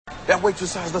That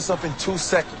waitress sized us up in 2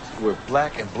 seconds. We're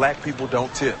black and black people don't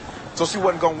tip. So she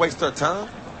wasn't gonna waste her time.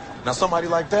 Now somebody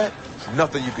like that,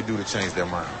 nothing you could do to change their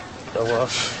mind. So,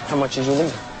 how much did you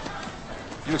leave?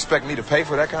 You expect me to pay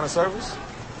for that kind of service?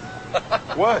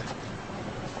 What?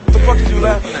 What the fuck are you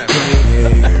laughing at?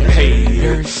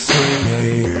 Haters.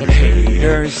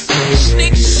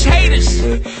 Niggas haters.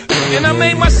 And I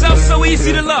made myself so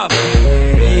easy to love.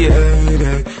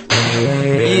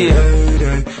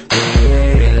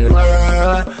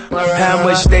 How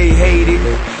much they hate it,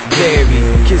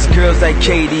 vary. Kiss girls like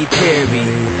Katy Perry.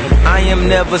 I am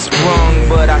never sprung,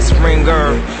 but I spring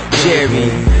her, Jerry.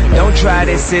 Don't try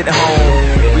this at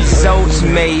home, results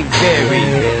may vary.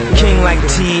 King like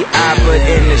T.I., but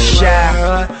in the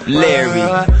shy, Larry.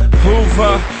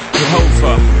 Hoover,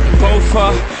 Hoover,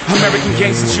 Bofa. American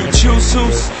gangsters, you choose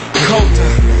who's colder.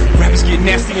 Rappers get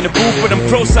nasty in the booth, but I'm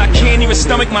frozen. I can't even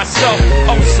stomach myself.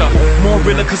 Osa, more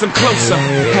realer cause I'm closer.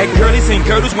 Had girlies and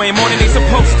girdles weighing more than they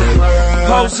supposed to.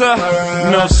 Poser,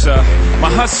 no sir. My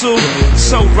hustle,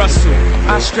 so Russell.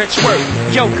 I stretch work,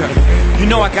 yoga. You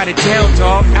know I got it down,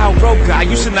 dog. Al Roker, I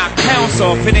used to knock pounds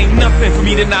off. It ain't nothing for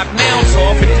me to knock nails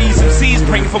off. And these MCs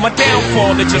praying for my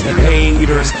downfall. They're just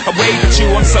haters. I wait with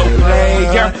you, I'm so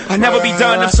player. I never be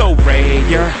done, I'm so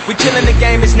rare. We killing the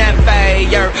game, it's not fair.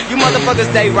 You motherfuckers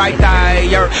stay right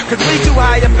there. Cause we too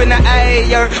high up in the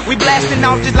air. We blasting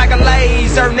off just like a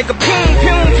laser. Nigga, boom,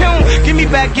 boom, boom. Give me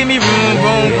back, give me room,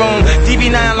 room, room.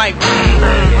 DB9 like boom,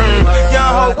 boom, boom.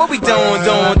 Young ho, what we doing?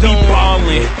 We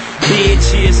ballin'.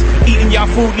 Bitches, eating y'all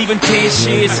food, leaving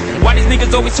dishes. Why these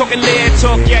niggas always talking lead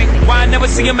talk, yeah? Why I never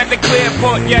see them at the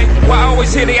Clearport, yeah? Why I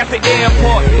always hear they at the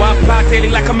airport? Why I fly daily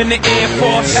like I'm in the Air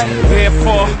Force?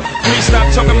 Therefore, please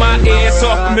stop talking my ears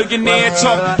off. Millionaire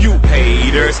talk, you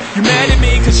haters. You mad at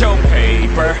me cause your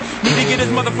paper need to get his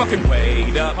motherfucking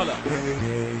weight up. Hold up.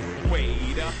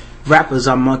 Wait up. Rappers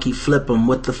I monkey flip 'em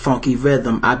with the funky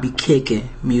rhythm. I be kicking,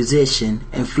 musician,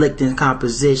 inflicting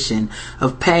composition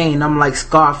of pain. I'm like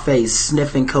Scarface,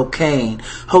 sniffing cocaine,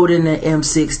 holding an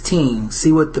M16.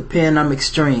 See with the pen, I'm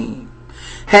extreme.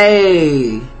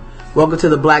 Hey, welcome to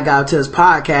the Black Guy Who Tips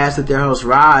podcast with their host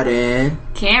Rod and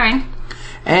Karen.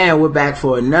 And we're back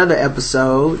for another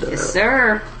episode. Yes,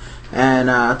 sir.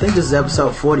 And I think this is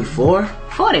episode 44.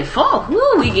 44?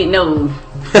 Woo, we getting old.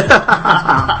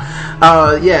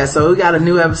 Yeah, so we got a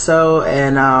new episode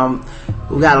and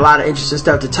we got a lot of interesting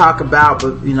stuff to talk about,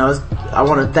 but you know, I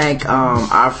want to thank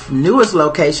our newest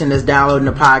location that's downloading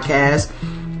the podcast,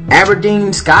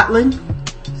 Aberdeen, Scotland.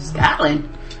 Scotland?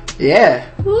 Yeah.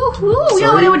 Woo, we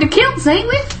over there with the kilts, ain't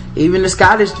we? Even the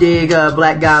Scottish dig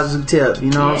black guys who tip, you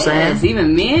know what I'm saying? Yes,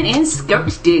 even men in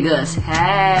skirts dig us.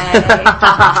 Hey.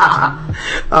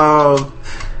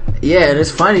 Yeah, and it's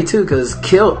funny too because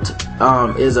kilt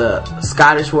is a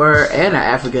Scottish word and an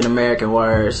African American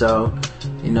word. So,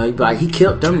 you know, you be like, he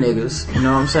killed them niggas. You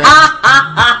know what I'm saying?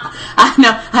 I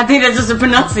know. I think that's just a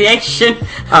pronunciation.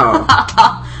 Oh.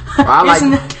 Well, I like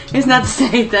it's not the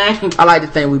same thing. I like to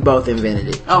think we both invented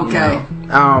it. Okay. You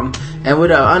know? And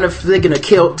with speaking of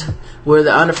kilt, we're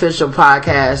the unofficial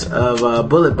podcast of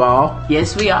Bullet Ball.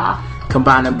 Yes, we are.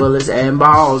 Combining bullets and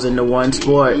balls into one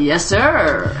sport. Yes,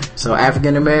 sir. So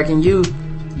African American youth,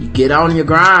 you get on your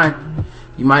grind.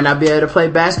 You might not be able to play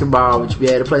basketball, but you'll be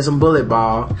able to play some bullet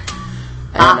ball.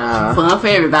 And fun for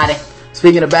everybody.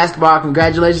 Speaking of basketball,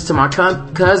 congratulations to my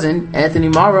cousin Anthony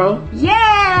Morrow.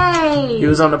 Yay! He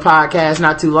was on the podcast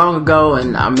not too long ago,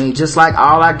 and I mean, just like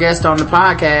all our guests on the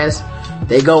podcast,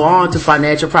 they go on to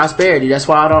financial prosperity. That's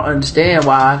why I don't understand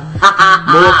why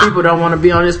more people don't want to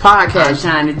be on this podcast. I'm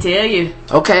trying to tell you.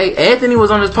 Okay, Anthony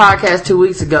was on this podcast 2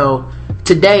 weeks ago.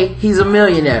 Today, he's a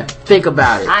millionaire. Think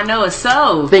about it. I know it's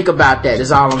so. Think about that.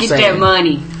 That's all I'm saying. Get that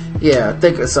money. Yeah,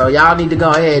 so. Y'all need to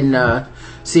go ahead and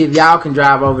see if y'all can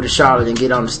drive over to Charlotte and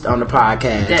get on the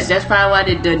podcast. That's probably why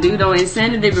the dude on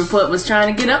Insanity Report was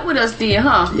trying to get up with us then,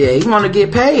 huh? Yeah, he want to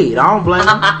get paid. I don't blame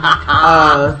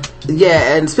him.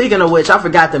 Yeah, and speaking of which, I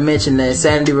forgot to mention the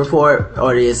Insanity Report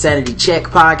or the Insanity Check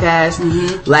podcast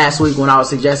last week when I was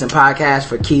suggesting podcasts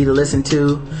for Key to listen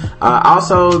to.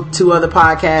 Also, 2 other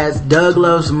podcasts, Doug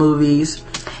Loves Movies.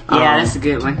 Yeah, that's a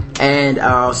good one. And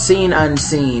Seen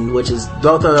Unseen, which is,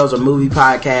 both of those are movie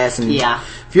podcasts. And yeah.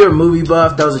 If you're a movie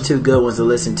buff, those are 2 good ones to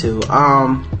listen to.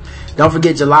 Don't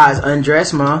forget July is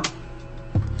Undress Month.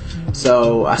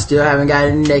 So I still haven't got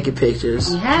any naked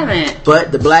pictures. You haven't.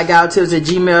 But the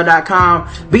blackguywhotips@gmail.com.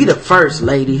 Be the first,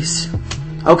 ladies.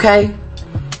 Okay?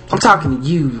 I'm talking to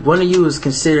you. One of you is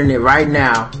considering it right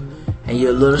now, and you're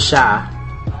a little shy.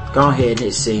 Go ahead and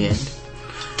hit send.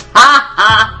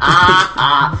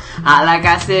 Like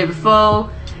I said before,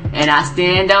 and I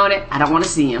stand on it, I don't want to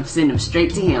see him. Send him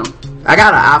straight to him. I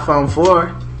got an iPhone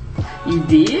 4. You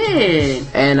did.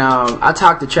 And I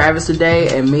talked to Travis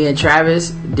today, and me and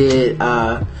Travis did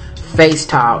Face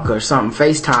Talk or something,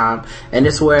 FaceTime, and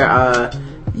it's where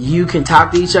you can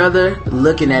talk to each other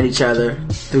looking at each other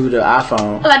through the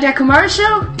iPhone. Like that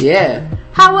commercial? Yeah.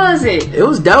 How was it? It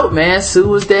was dope, man. Sue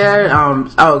was there.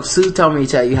 Sue told me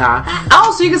to tell you how.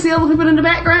 Oh, so you can see other people in the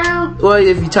background? Well,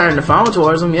 if you turn the phone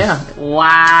towards them, yeah.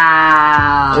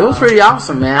 Wow. It was pretty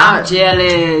awesome, man. I'm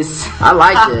jealous. I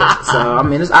liked it. So, I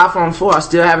mean, it's iPhone 4. I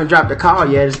still haven't dropped the call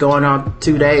yet. It's going on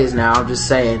 2 days now. I'm just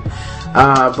saying.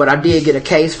 But I did get a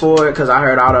case for it because I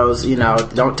heard all those,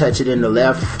 don't touch it in the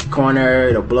left corner.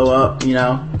 It'll blow up,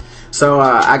 So,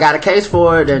 I got a case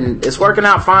for it, and it's working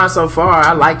out fine so far.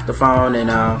 I like the phone,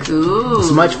 and cool.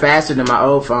 It's much faster than my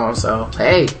old phone. So,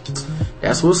 hey,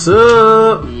 that's what's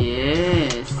up.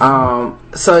 Yes.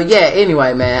 So, yeah,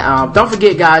 anyway, man, don't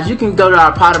forget, guys, you can go to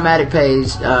our Podomatic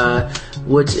page,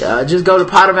 which just go to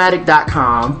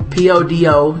Podomatic.com,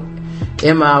 Podomotic.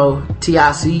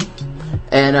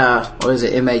 And, or is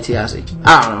it M-A-T-I-C?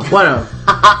 I don't know. Whatever.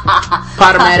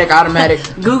 Podomatic, automatic.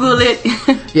 Google it.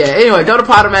 Yeah, anyway, go to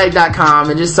Podomatic.com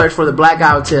and just search for the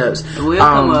Blackout Tips. It will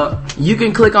come up. You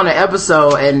can click on the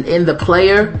episode, and in the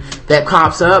player that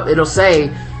pops up, it'll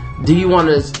say, do you want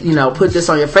to, put this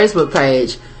on your Facebook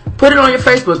page? Put it on your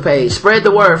Facebook page. Spread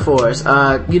the word for us.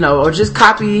 Or just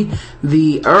copy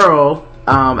the URL,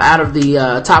 out of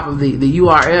the, top of the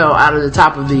URL out of the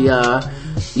top of the,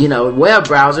 web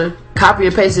browser. Copy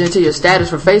and paste it into your status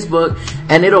for Facebook,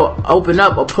 and it'll open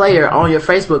up a player on your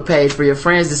Facebook page for your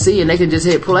friends to see, and they can just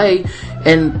hit play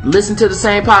and listen to the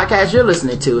same podcast you're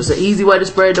listening to. It's an easy way to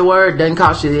spread the word. Doesn't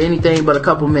cost you anything but a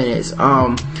couple minutes.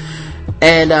 Also,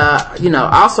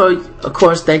 of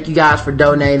course, thank you guys for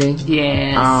donating.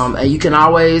 Yes. And you can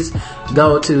always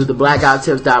go to the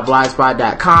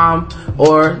blackouttips.blogspot.com,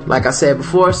 or like I said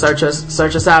before, search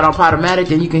us out on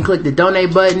Podomatic, and you can click the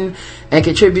donate button and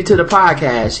contribute to the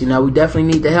podcast. We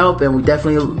definitely need the help, and we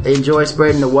definitely enjoy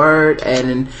spreading the word,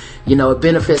 and it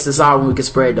benefits us all when we can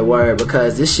spread the word,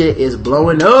 because this shit is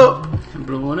blowing up.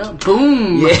 Blowing up.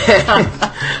 Boom. Yeah.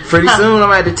 Pretty soon I'm going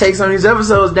to have to take some of these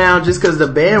episodes down just because the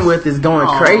bandwidth is going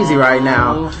crazy right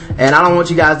now. And I don't want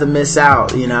you guys to miss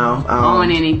out,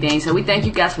 on anything. So we thank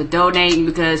you guys for donating,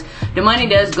 because the money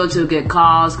does go to a good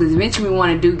cause, because eventually we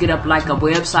want to get up like a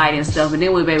website and stuff, and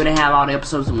then we'll be able to have all the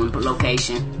episodes in one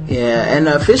location. Yeah, and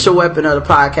the official weapon of the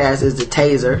podcast is the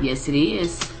taser. Yes, it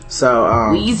is. So,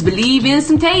 please believe in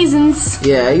some tasings.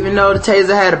 Yeah, even though the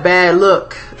taser had a bad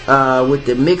look with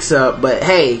the mix-up, but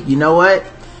hey, you know what?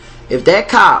 If that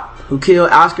cop who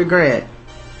killed Oscar Grant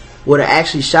would have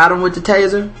actually shot him with the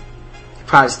taser, he'd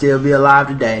probably still be alive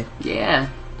today. Yeah.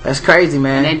 That's crazy,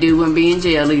 man. And that dude wouldn't be in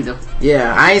jail either.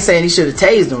 Yeah, I ain't saying he should have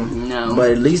tased him. No.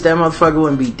 But at least that motherfucker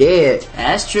wouldn't be dead.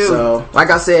 That's true. So, like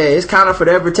I said, it's kind of for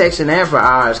their protection and for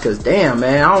ours, because damn,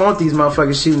 man, I don't want these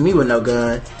motherfuckers shooting me with no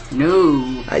gun.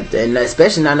 No. And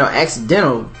especially not no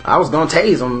accidental. I was gonna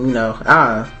tase them,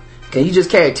 Can you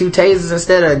just carry 2 tasers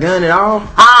instead of a gun at all?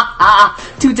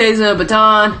 2 tasers and a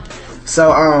baton.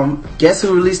 So, guess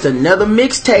who released another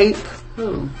mixtape?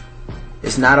 Who?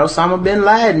 It's not Osama bin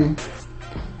Laden.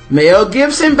 Mel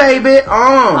Gibson, baby.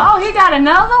 Oh, he got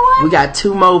another one? We got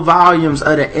 2 more volumes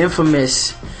of the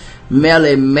infamous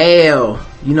Melly Mel.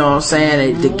 You know what I'm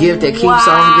saying? The gift that keeps on giving.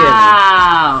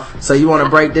 Wow. So you want to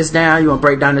break this down? You want to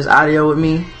break down this audio with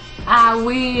me? I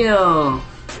will.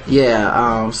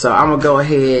 Yeah, so I'm gonna go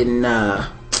ahead and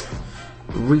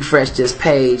refresh this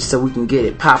page so we can get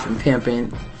it popping,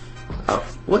 pimping.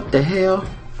 What the hell?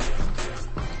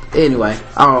 Anyway,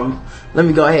 let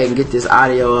me go ahead and get this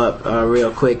audio up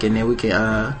real quick, and then we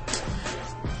can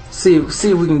see if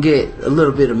we can get a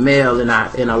little bit of Mel in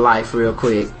our life real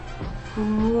quick.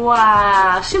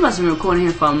 Wow, she must have been recording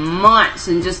here for months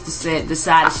and just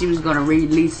decided she was going to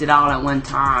release it all at one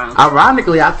time.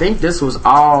 Ironically, I think this was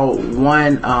all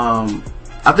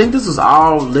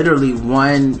literally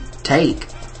one take.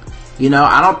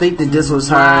 I don't think that this was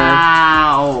her.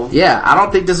 Wow. Yeah, I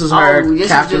don't think this was her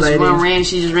calculating.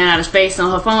 She just ran out of space on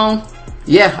her phone.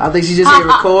 Yeah, I think she just hit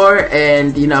record,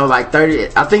 and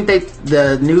 30. I think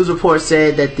the news report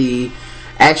said that the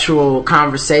actual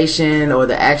conversation, or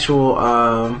the actual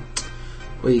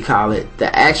the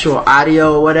actual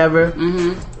audio or whatever,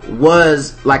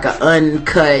 was like an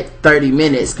uncut 30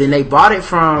 minutes. Then they bought it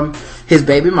from his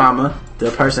baby mama, the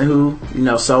person who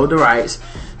sold the rights.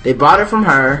 They bought it from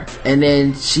her, and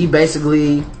then she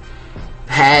basically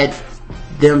had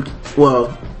them.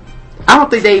 Well, I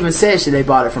don't think they even said they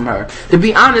bought it from her. To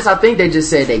be honest, I think they just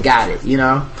said they got it,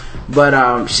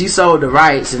 But she sold the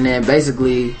rights, and then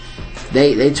basically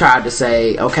they tried to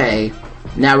say, okay,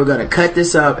 Now we're gonna cut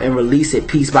this up and release it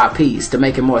piece by piece to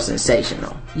make it more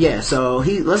sensational. Yeah, so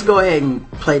let's go ahead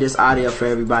and play this audio for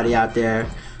everybody out there.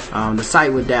 The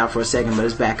site went down for a second, but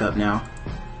it's back up now.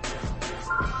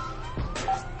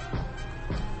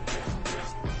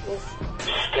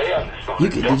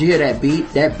 Did you hear that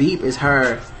beep? That beep is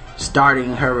her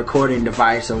starting her recording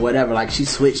device or whatever. Like she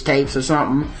switched tapes or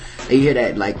something. And you hear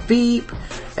that like beep,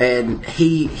 and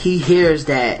he hears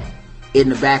that in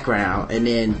the background, and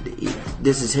then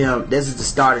this is him. This is the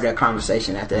start of their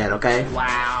conversation after that. Okay.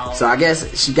 Wow. So I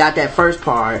guess she got that first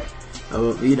part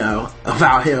of,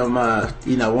 about him,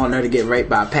 wanting her to get raped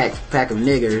by a pack of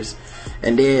niggers,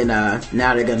 and then now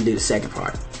they're gonna do the second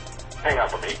part. Hang on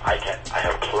for me. I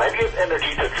have plenty of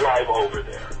energy to drive over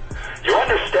there. You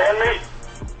understand me?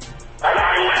 And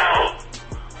I will.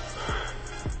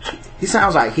 He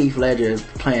sounds like Heath Ledger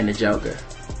playing the Joker.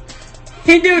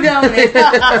 He do, don't he?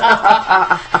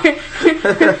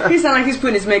 He sounds like he's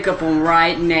putting his makeup on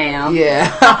right now.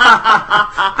 Yeah.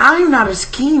 I'm not a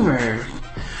schemer.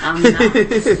 I'm not.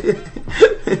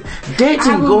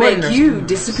 Dancing I will Gordon make you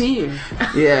disappear.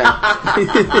 Yeah.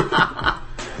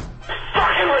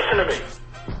 Fucking listen to me.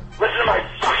 Listen to my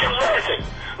fucking ranting.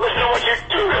 Listen to what you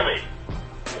do to me.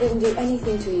 I didn't do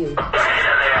anything to you. Pain in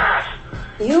the ass.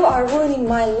 You are ruining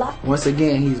my life. Once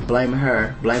again, he's blaming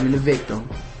her, blaming the victim.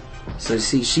 So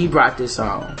see, she brought this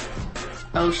on.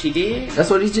 Oh, she did? That's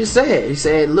what he just said. He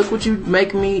said, look what you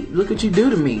do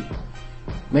to me.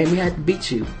 Made me have to beat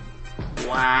you.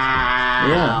 Wow.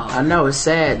 Yeah, I know it's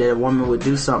sad that a woman would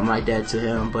do something like that to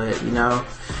him, but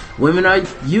women are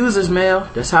users, Mel.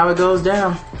 That's how it goes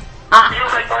down. You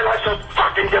make my life so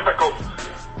fucking difficult.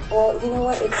 Well, you know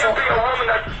what? It's Be a woman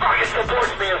that fucking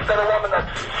supports me instead of a woman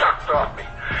that sucks off me.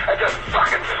 And just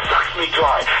fucking sucks me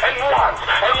dry. And wants.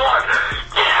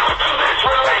 Get out of this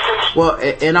relationship. Well,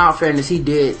 in all fairness, he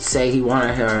did say he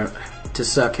wanted her to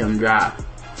suck him dry.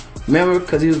 Remember?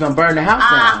 Because he was going to burn the house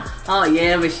down. Oh,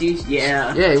 yeah, but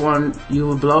yeah. Yeah, he wanted you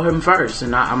to blow him first.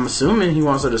 And I'm assuming he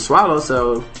wants her to swallow,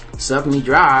 so suck me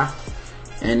dry.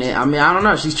 And then, I don't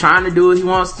know. She's trying to do what he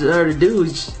wants her to do.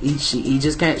 He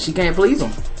just can't, she can't please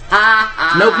him.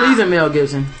 No pleasing, Mel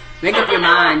Gibson. Make up your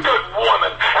mind. Good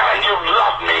woman, and you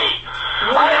love me.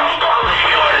 I don't believe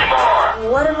you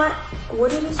anymore. What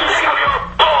did you just Think say? of your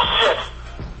bullshit.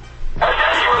 Has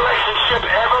any relationship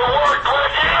ever worked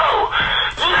with you?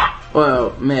 No. Well,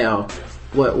 Mel,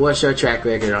 what's your track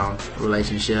record on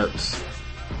relationships?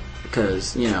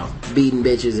 Because, beating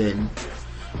bitches and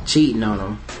cheating on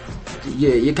them,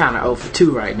 you're kind of 0 for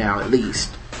 2 right now, at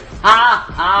least.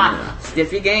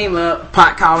 Step your game up.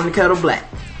 Pot calling the kettle black.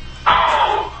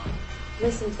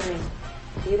 Listen to me.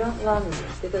 You don't love me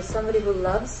because somebody who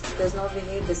loves does not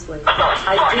behave this way.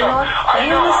 I do not. I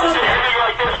know I'm behaving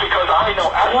like this because I know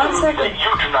absolutely that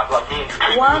you do not love me.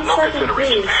 And you treat me with no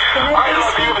consideration. Please. Can I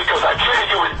love you because I treated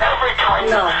you with every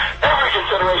kindness, every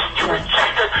consideration. You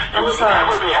rejected. You I'm would sorry.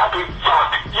 never be happy.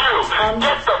 Fuck you.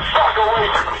 Get the fuck away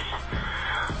from me.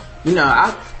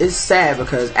 It's sad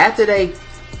because after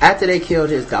they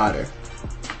killed his daughter,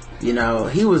 he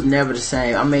was never the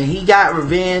same. He got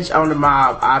revenge on the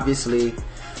mob, obviously,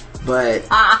 but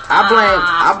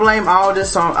I blame all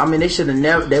this on. They should have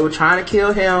never. They were trying to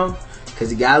kill him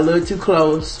because he got a little too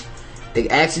close. They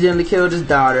accidentally killed his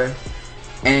daughter,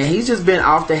 and he's just been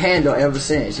off the handle ever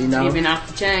since. He's been off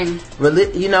the chain.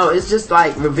 It's just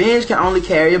like revenge can only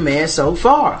carry a man so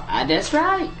far. That's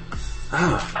right.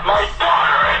 My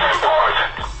daughter is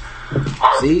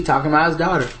important. See, talking about his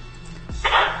daughter.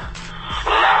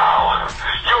 Now,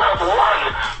 you have one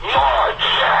more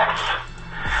chance.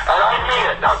 And I mean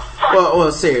it. Now, fuck.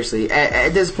 Well, seriously,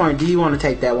 at this point, do you want to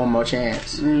take that one more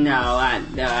chance? No, I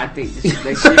think the shit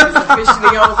is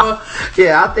officially over.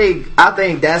 Yeah, I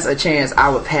think that's a chance I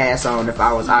would pass on if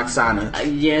I was Oksana.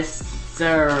 Yes,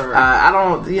 sir. I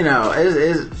don't,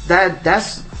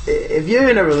 that's if you're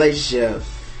in a relationship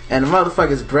and the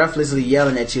motherfucker's breathlessly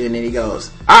yelling at you, and then he goes,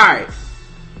 "All right,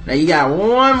 now you got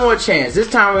one more chance. This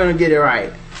time we're gonna get it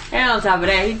right." And on top of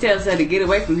that, he tells her to get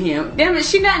away from him. Damn it,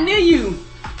 she not near you.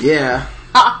 Yeah.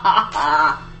 No,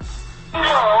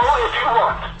 if you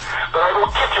want. But I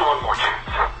will give you one more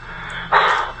chance.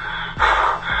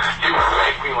 You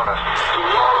make me want to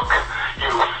smoke.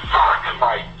 You fuck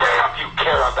my day up. You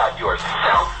care about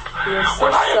yourself. You're so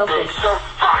when I have been selfish. so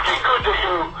fucking good to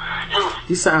you.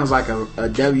 He sounds like a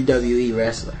WWE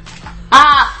wrestler.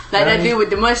 Like that dude with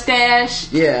the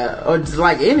mustache. Yeah, or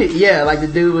like like the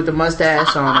dude with the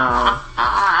mustache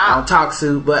on Talk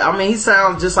Soup. But he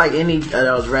sounds just like any of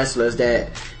those wrestlers that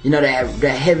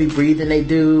that heavy breathing they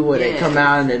do, where they come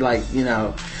out and they're like,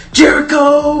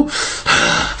 Jericho,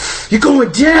 you're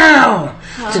going down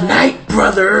tonight.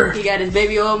 brother. He got his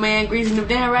baby old man greasing him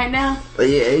down right now. But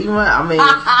yeah, he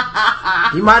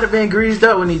might have been greased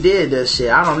up when he did that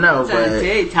shit. I don't know, but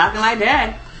talking like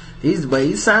that.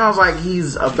 he sounds like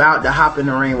he's about to hop in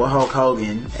the ring with Hulk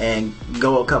Hogan and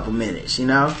go a couple minutes, you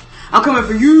know? I'm coming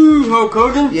for you, Hulk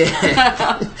Hogan.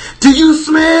 Yeah. Do you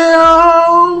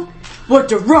smell what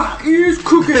the Rock is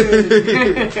cooking?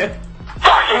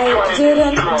 I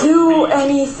didn't do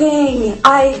anything.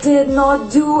 I did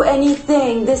not do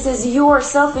anything. This is your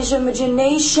selfish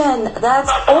imagination. That's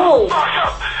all. Fuck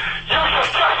up! You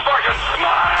should just fucking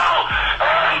smile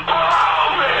and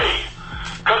blow me!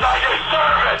 Cause I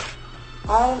deserve it!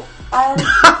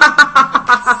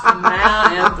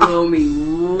 Smile and blow me.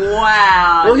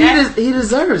 Wow. Well, he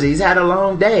deserves it. He's had a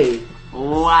long day.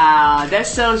 Wow, that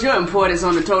shows your importance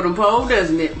on the totem pole,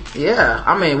 doesn't it? Yeah,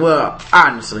 I mean, well,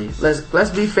 honestly, let's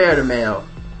be fair to Mel.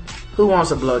 Who wants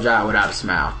a blowjob without a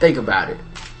smile? Think about it.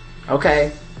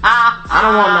 Okay?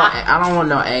 I don't want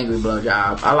no angry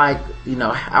blowjob.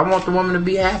 I want the woman to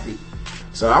be happy.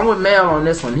 So I'm with Mel on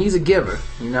this one. He's a giver,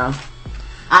 you know?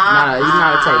 He's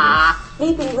not a taker.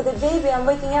 Sleeping with a baby, I'm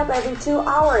waking up every 2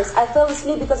 hours. I fell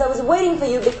asleep because I was waiting for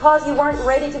you because you weren't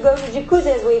ready to go to jacuzzi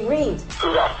as we agreed.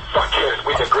 Who the fuck cares?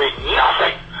 We agreed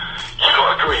nothing. You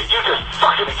agreed. You just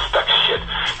fucking expect shit.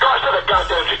 Go to the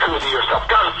goddamn jacuzzi yourself.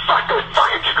 Go to the fucking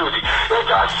jacuzzi. It's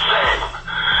the same.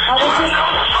 I was just... No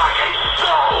fucking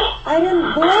soul. I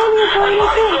didn't blame you for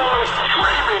anything. You were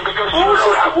screaming because I was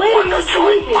just waiting and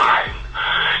sleeping.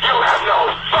 You have no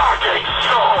fucking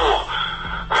soul.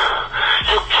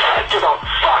 You can't give a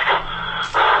fuck.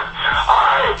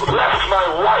 I left my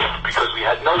wife because we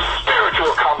had no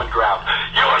spiritual common ground.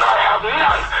 You and I have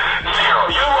none. Zero.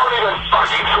 You won't even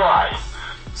fucking try.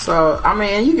 So, I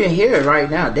mean, you can hear it right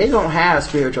now. They don't have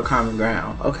spiritual common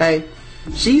ground, okay?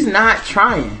 She's not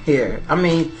trying here. I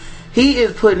mean, he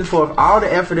is putting forth all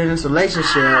the effort in this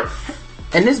relationship,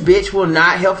 and this bitch will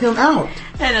not help him out.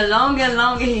 And the longer and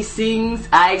longer he sings,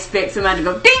 I expect somebody to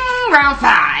go, ding, round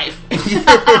 5.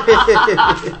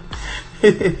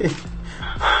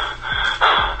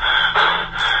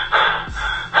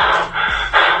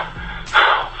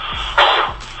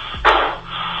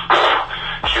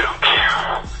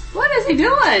 What is he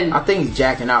doing? I think he's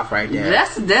jacking off right there.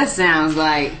 That sounds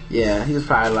like... Yeah, he was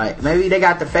probably like, maybe they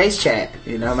got the face chat,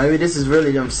 you know? Maybe this is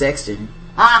really them sexting.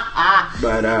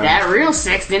 But that real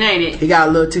sexting, ain't it? He got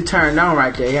a little too turned on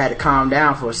right there. He had to calm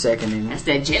down for a second and that's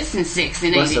that Jetson sexting,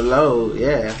 ain't bust it? a load,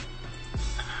 yeah.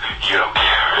 You don't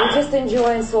care. You just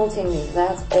enjoy insulting me.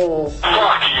 That's all.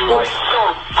 Fuck you. I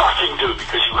so fucking do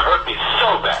because you hurt me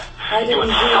so bad. I didn't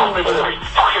do anything.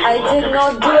 I I did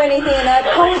not do anything and I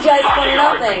apologize for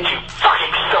nothing. You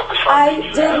fucking selfish.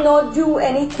 I did not do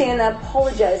anything and I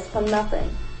apologize for nothing.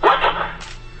 What?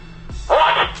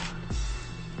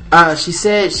 She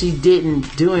said she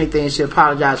didn't do anything. She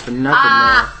apologized for nothing,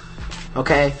 man.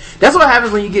 Okay? That's what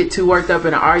happens when you get too worked up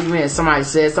in an argument and somebody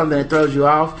says something that throws you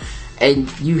off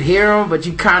and you hear them, but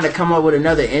you kind of come up with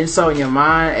another insult in your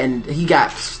mind, and he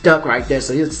got stuck right there.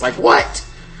 So he was just like, what?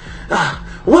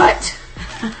 What?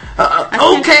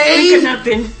 Okay.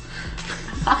 Nothing.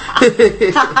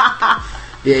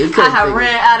 Yeah, he couldn't. I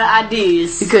ran out of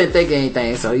ideas. He couldn't think of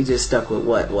anything, so he just stuck with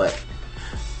what? You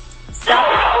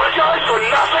apologize for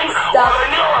nothing? Stop. Well, then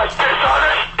you're a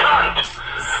dishonest cunt.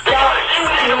 Because you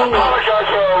need to apologize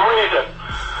for a reason.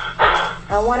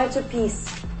 I wanted to peace.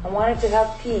 I wanted to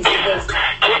have peace because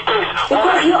Keep peace.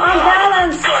 Because you're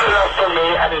unbalanced. Good enough for me,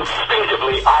 and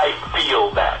instinctively I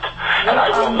feel that. And I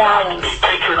will not be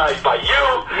patronized by you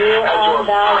You're and your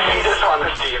unbalanced. fucking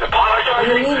dishonesty and apologizing.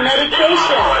 You need medication.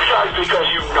 You apologize because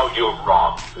you know you're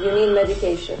wrong. you need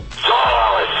medication. So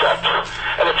I'll accept.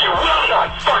 And if you will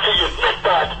not fucking admit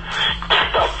that,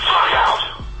 get the fuck out.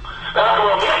 And I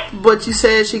will make... But you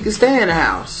said she could stay in the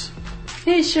house.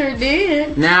 He sure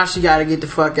did. Now she gotta get the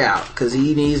fuck out, cause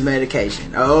he needs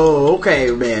medication. Oh,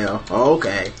 okay, Mel.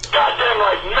 Okay. Goddamn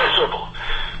right miserable.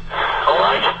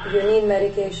 Alright? You need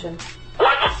medication.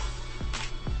 What?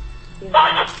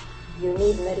 What? You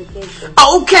need medication.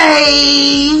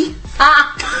 Okay!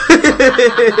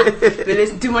 Been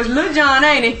listening too much Lil Jon,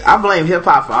 ain't he? I blame hip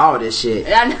hop for all this shit.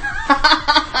 I know.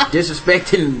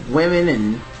 Disrespecting women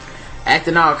and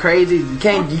acting all crazy. You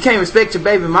can't respect your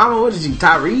baby mama. What is you,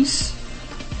 Tyrese?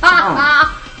 Come on.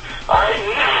 I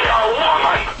need a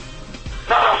woman.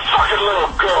 Not a fucking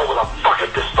little girl with a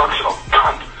fucking dysfunctional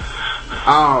cunt.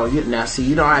 Oh, now see,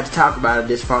 you don't have to talk about a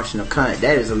dysfunctional cunt.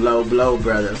 That is a low blow,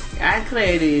 brother. I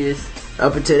declare it is.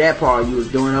 Up until that part, you was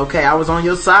doing okay. I was on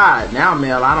your side. Now,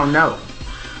 Mel, I don't know.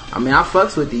 I mean, I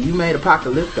fucks with you. You made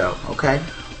Apocalypto, okay?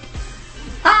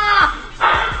 I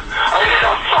need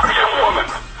a fucking woman.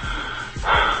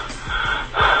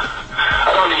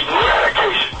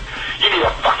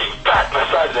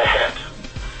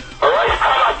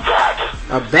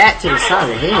 A bat to the side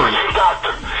of the head. Fucking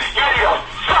doctor. You need a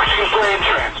fucking brain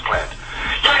transplant.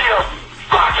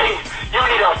 You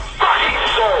need a fucking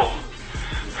soul.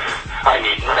 I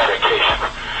need medication.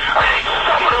 I need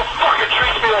someone who fucking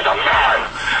treats me like a man.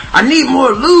 I need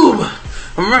more lube.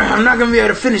 I'm not gonna be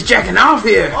able to finish jacking off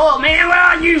here. Oh man, where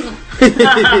are you? A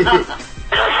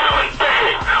human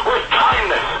being with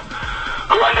kindness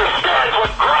who understands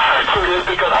what gratitude is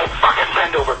because I fucking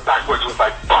bend over backwards with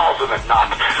my balls in a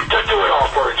knot to do it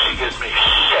all for her, and she gives me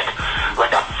shit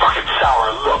like a fucking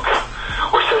sour look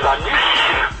or says I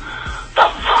need the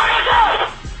fucking death.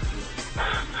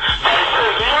 This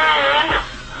is mean.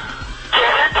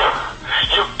 Get it?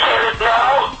 You get it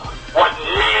now? What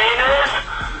mean is?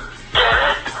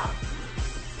 Get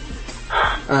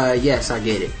it? Yes, I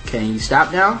get it. Can you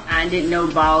stop now? I didn't know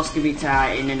balls could be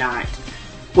tied in a knot.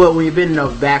 Well, when you're bending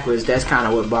over backwards, that's kind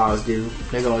of what balls do.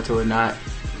 They go into a knot.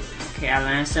 Okay, I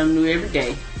learn something new every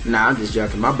day. Nah, I'm just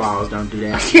joking. My balls don't do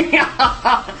that.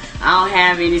 I don't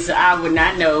have any, so I would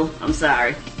not know. I'm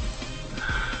sorry.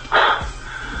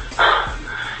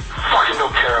 Fucking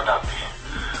don't care about me.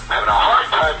 I'm having a hard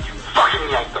time. You fucking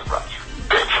yanked the rug, you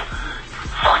bitch. You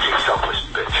fucking selfish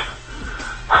bitch.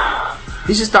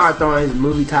 He should start throwing his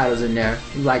movie titles in there.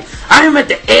 He's like, I am at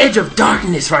the edge of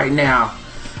darkness right now.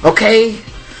 Okay?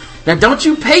 Now don't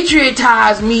you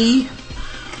patriotize me.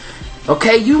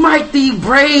 Okay? You might be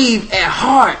brave at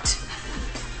heart.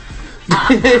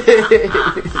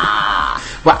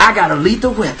 But I got a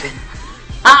lethal weapon.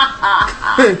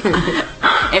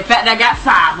 In fact, I got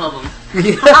 5 of them. Don't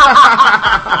you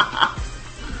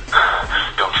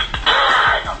dare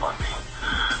hang up on me.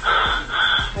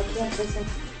 I can't listen.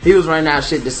 He was running out of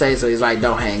shit to say, so he's like,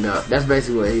 don't hang up. That's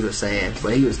basically what he was saying.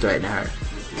 But he was threatening her.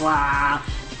 Wow.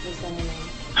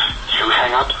 You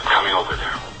hang up, I'm coming over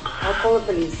there. I'll call the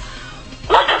police.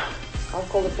 What? I'll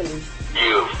call the police.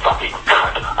 You fucking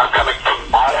cunt. I'm coming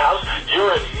to my house.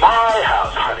 You're in my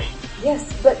house, honey.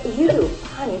 Yes, but you,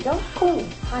 honey, don't call me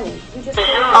honey. You just call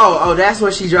me. Oh, that's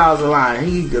where she draws the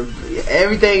line.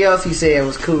 Everything else he said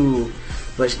was cool.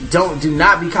 But do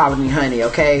not be calling me honey,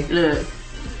 okay? Look,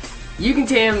 you can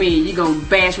tell me you gonna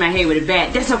bash my head with a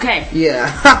bat. That's okay. Yeah.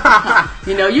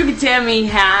 You know, you can tell me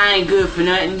how I ain't good for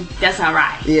nothing. That's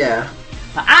alright. Yeah.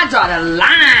 But I draw the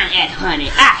line at honey.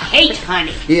 I hate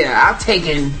honey. Yeah,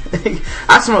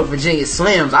 I smoke Virginia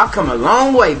Slims. I've come a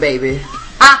long way, baby.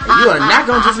 You are not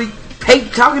gonna just be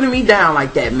talking to me down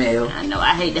like that, Mel. I know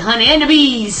I hate the honey and the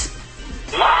bees.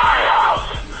 My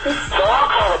house. So I'll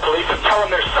call the police and tell them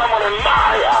there's someone in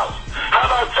my house. How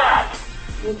about that?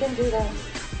 You can do that.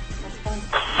 That's fine.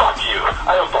 Fuck you.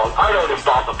 I don't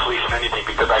involve the police in anything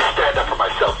because I stand up for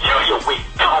myself. You weak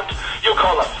cunt. You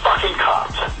call the fucking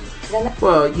cops.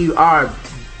 Well, you are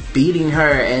beating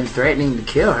her and threatening to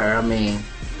kill her. I mean,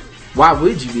 why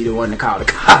would you be the one to call the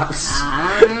cops?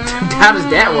 How does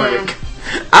that work?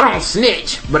 I don't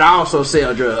snitch, but I also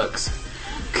sell drugs.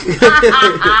 Go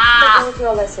through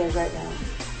all that says right now.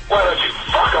 Why don't you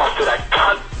fuck off to that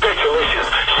cunt bitch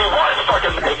Alicia's? She was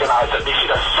fucking making eyes at me.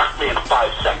 She'd have sucked me in 5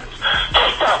 seconds.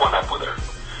 Take that one up with her.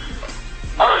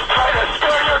 I was trying to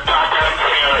spare your goddamn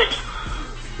feelings.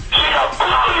 She'd have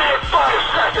blown me in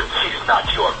 5 seconds. She's not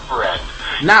your friend.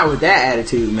 Not with that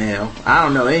attitude, Mel. I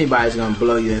don't know anybody's gonna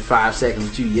blow you in 5 seconds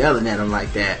with you yelling at him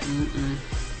like that.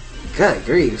 Good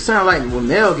grief. Sound like when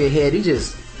Mel get hit, he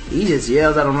just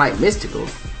yells at him like Mystical.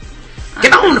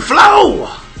 Get on the floor!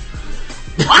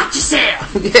 Watch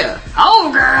yourself. Yeah.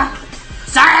 Oh, girl.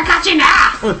 Sorry I got you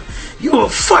now. You will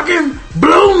fucking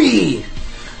blow me!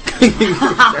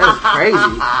 That's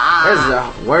crazy. That's the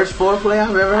worst foreplay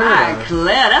I've ever heard of.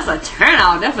 Claire, that's a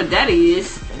turnout. That's what that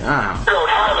is. Wow. You don't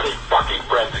have any fucking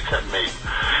friends except me.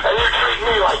 And you treat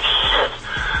me like shit.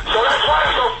 So that's why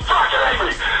I'm so fucking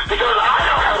angry. Because I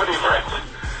don't have any friends.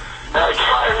 And I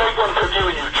try to make one for you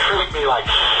and you treat me like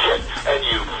shit. And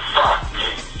you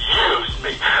fucking use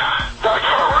me. The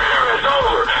career is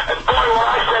over. And boy, when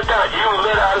I said that, you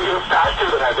lit out of here faster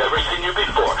than I've ever seen you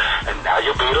before. And now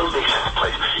you'll be at Alicia's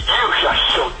place. You just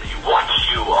showed me what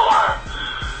you are.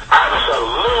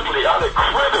 Absolutely,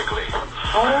 unequivocally.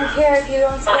 I don't care if you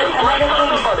don't say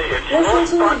another thing.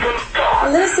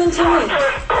 Listen to me.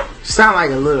 Sound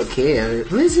like a little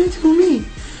kid. Listen to me.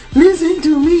 Listen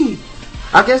to me.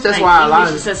 I guess that's like why a lot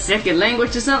English of is a second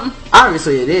language or something.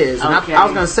 Obviously it is. And Okay. I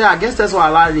was gonna say, I guess that's why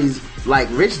a lot of these like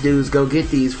rich dudes go get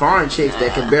these foreign chicks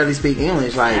that can barely speak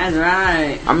English. Like, That's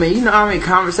right. I mean, you know how many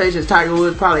conversations Tiger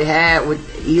Woods probably had with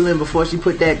Elin before she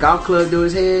put that golf club to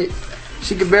his head?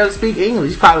 She could barely speak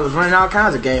English. She probably was running all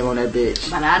kinds of game on that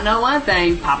bitch. But I know one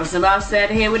thing: popping somebody upside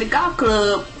the head with a golf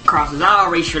club crosses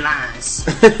all racial lines.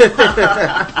 But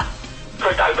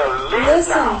I believe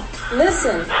Listen. now.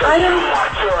 Listen, I don't...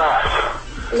 Watch your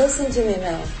ass. Listen to me,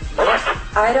 Mel. What?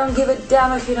 I don't give a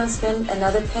damn if you don't spend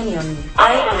another penny on me.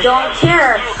 I don't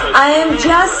care. I am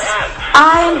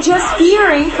just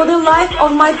fearing for the life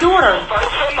of my daughter. Find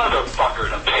some motherfucker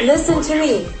to pay. Listen to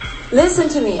me. Listen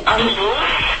to me. You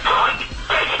cunt,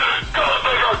 bitch, gold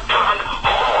digger, cunt,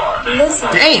 whore. Listen.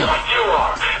 Damn. What you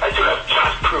are, and you have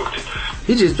just proved it.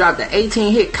 He just dropped an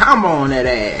 18-hit combo on that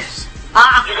ass. You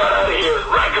got out of here in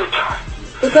record time.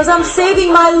 Because I'm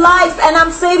saving my life and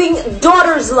I'm saving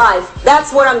daughter's life.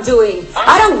 That's what I'm doing.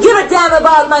 I don't give a damn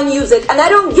about my music and I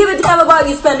don't give a damn about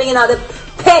you spending another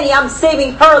penny. I'm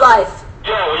saving her life.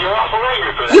 Yeah, well, you're awful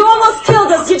angry for that. You almost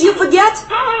killed us. Did you forget?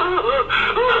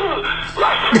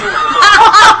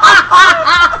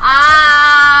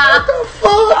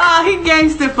 Oh, he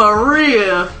gangster for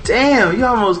real. Damn, you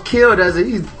almost killed us and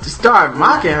you start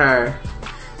mocking her.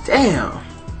 Damn.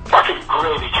 Fucking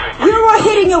gravy train. You were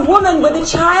hitting a woman with a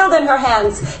child in her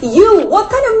hands. You, what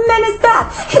kind of man is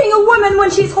that? Hitting a woman when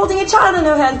she's holding a child in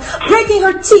her hand, breaking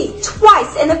her teeth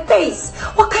twice in the face.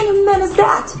 What kind of man is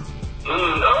that?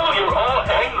 Oh, you're all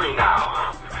angry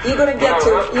now. You're gonna get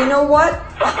to, you know what?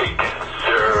 Fucking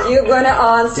deserve. You're gonna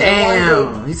answer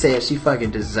one Damn. He said she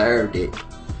fucking deserved it.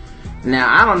 Now,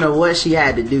 I don't know what she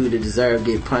had to do to deserve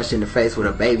getting punched in the face with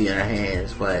a baby in her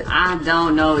hands, but I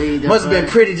don't know either. must have been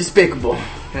pretty despicable.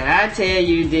 But I tell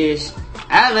you this,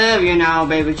 I love you and all,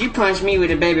 baby, but you punch me with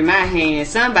a baby in my hand,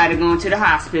 somebody going to the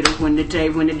hospital when the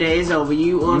day is over.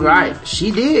 You or me. Right.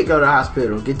 She did go to the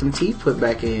hospital, get them teeth put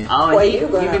back in. Oh, Where you you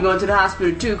going? been going to the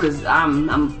hospital too, cause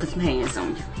I'm put some hands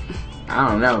on you. I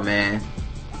don't know, man.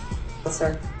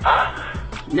 Sir.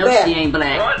 No, Where? she ain't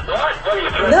black. What? What are you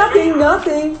threatening?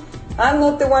 Nothing. I'm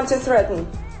not the one to threaten.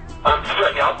 I'm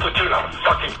threatening. I'll put you in a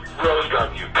fucking rose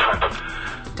garden, you cunt.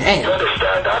 You Damn.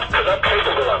 understand that? Because I'm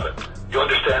capable of it. You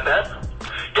understand that?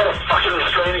 Get a fucking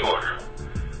restraining order.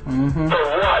 Mm-hmm. For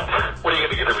what? What are you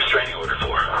going to get a restraining order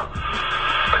for?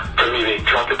 For me being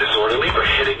drunk and disorderly? For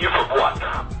hitting you? For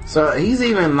what? So he's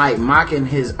even like mocking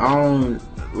his own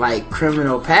like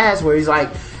criminal past where he's like,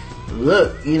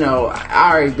 look, you know,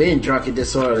 I already been drunk and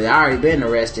disorderly. I already been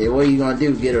arrested. What are you gonna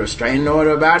do? Get a restraining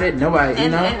order about it? Nobody, you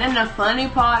know. And the funny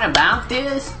part about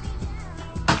this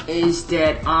is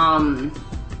that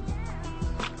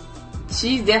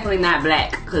she's definitely not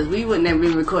black, because we wouldn't have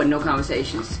been recording no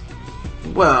conversations.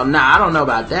 Well, nah, I don't know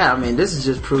about that. I mean, this is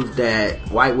just proof that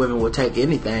white women will take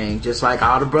anything, just like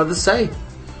all the brothers say.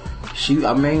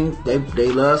 I mean, they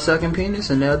love sucking penis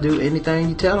and they'll do anything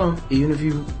you tell them, even if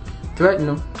you threaten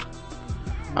them.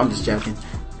 I'm just joking.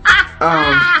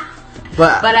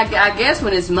 But I guess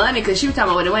when it's money, because she was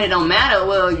talking about when the money don't matter,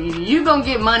 well, you gonna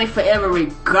get money forever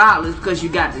regardless because you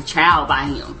got the child by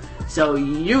him. So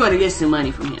you're gonna get some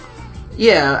money from him.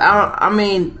 yeah, I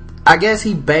mean, I guess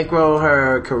he bankrolled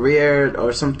her career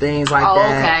or some things like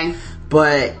that. Okay.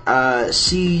 But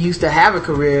she used to have a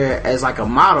career as like a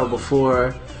model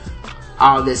before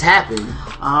all this happened.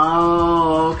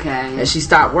 Oh, okay. And she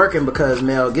stopped working because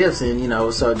Mel Gibson, you know,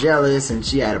 was so jealous and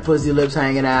she had her pussy lips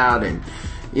hanging out and,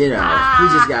 you know, he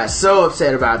just got so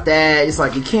upset about that. It's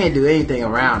like you can't do anything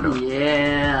around him.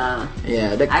 Yeah.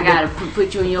 Yeah. I gotta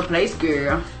put you in your place,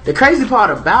 girl. The crazy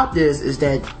part about this is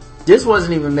that this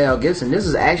wasn't even Mel Gibson. This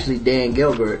is actually Dan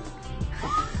Gilbert.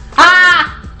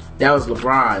 That was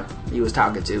LeBron he was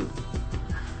talking to.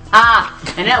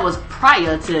 And that was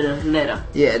prior to the letter.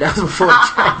 Yeah, that was before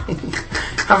training.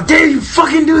 How dare you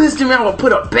fucking do this to me? I'm gonna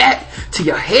put a bat to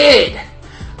your head.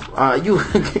 You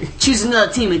Choose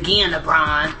another team again,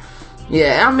 LeBron.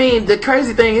 Yeah, I mean, the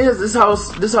crazy thing is this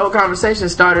whole conversation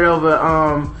started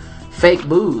over fake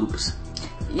boobs.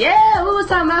 Yeah, we was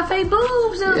talking about fake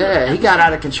boobs. Yeah, he got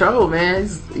out of control, man.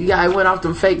 He went off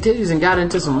them fake titties and got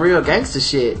into some real gangster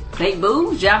shit. Fake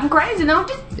boobs, driving crazy, don't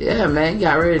you? Yeah, man, he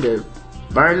got ready to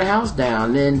burn the house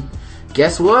down. Then,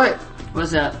 guess what?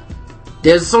 What's up?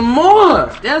 There's some more.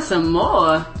 There's some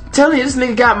more. Tell you, this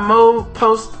nigga got more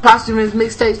posthumous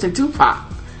mixtapes than Tupac.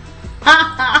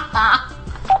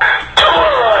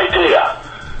 Killer idea.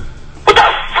 What the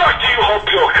fuck do you hope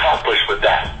to accomplish with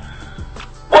that?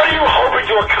 What are you hoping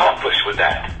to accomplish with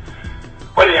that?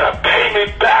 What, are you gonna pay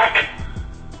me back?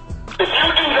 If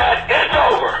you do that, it's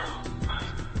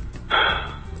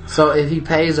over. So if he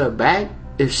pays her back,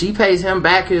 if she pays him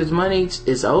back his money,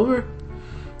 it's over?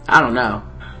 I don't know.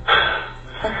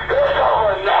 It's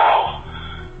over now.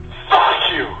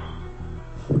 Fuck you.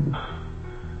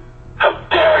 How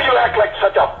dare you act like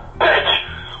such a bitch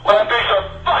when I'm being so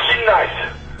fucking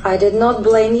nice? I did not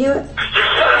blame you. You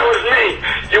said I was mean.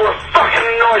 You were fucking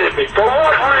annoyed at me. For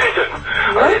what reason?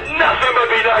 I did nothing but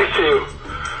be nice to you.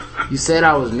 You said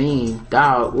I was mean.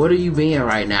 Dog, what are you being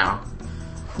right now?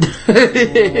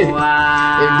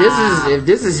 Wow. If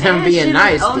this is him And being she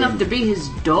nice, old then- enough to be his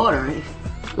daughter.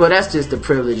 well, that's just the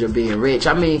privilege of being rich.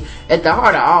 I mean, at the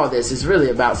heart of all this, it's really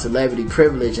about celebrity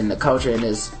privilege and the culture in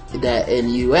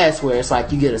the U.S. where it's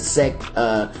like you get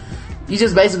you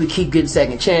just basically keep getting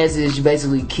second chances. You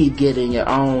basically keep getting your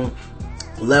own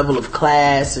level of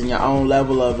class and your own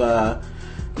level of,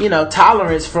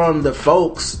 tolerance from the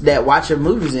folks that watch your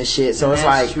movies and shit. So it's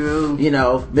That's like, true.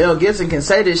 Mel Gibson can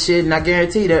say this shit, and I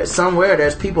guarantee that somewhere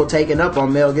there's people taking up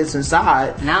on Mel Gibson's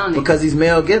side Not only- because he's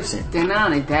Mel Gibson. Then not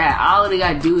only that, all they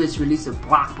gotta do is release a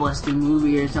blockbuster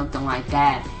movie or something like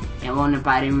that, and won't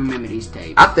nobody remember these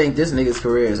tapes. I think this nigga's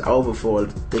career is over for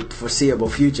the foreseeable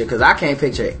future because I can't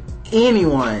picture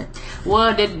anyone.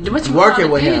 Well,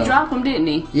 Working with him. He dropped him, didn't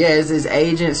he? Yeah, his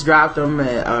agents dropped him,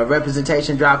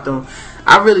 representation dropped him.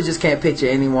 I really just can't picture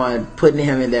anyone putting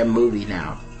him in that movie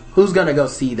now. Who's gonna go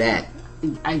see that?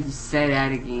 I just say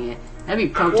that again. That'd be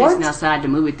protesting outside the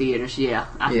movie theaters. Yeah,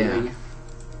 I feel you.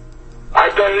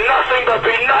 I've done nothing but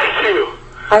be nice to you.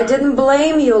 I didn't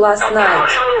blame you last Now, night.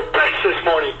 what you little bitch this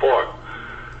morning for?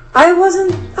 I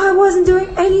wasn't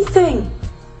doing anything.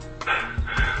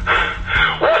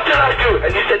 What did I do?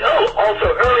 And you said, oh, also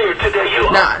earlier today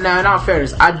you... Now, in all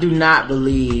fairness, I do not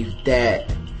believe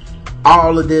that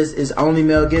all of this is only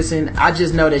Mel Gibson. I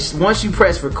just know that once you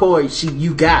press record,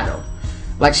 you got him.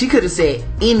 Like, she could have said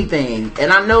anything.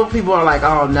 And I know people are like,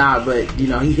 oh, nah, but,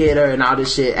 he hit her and all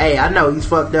this shit. Hey, I know he's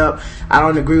fucked up. I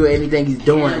don't agree with anything he's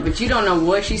doing. Yeah, but you don't know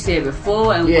what she said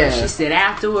before and what she said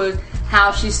afterwards.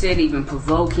 How she said even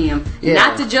provoke him. Yeah.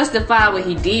 Not to justify what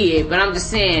he did, but I'm just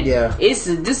saying, this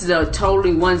is a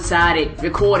totally one-sided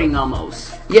recording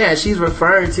almost. Yeah, she's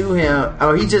referring to him,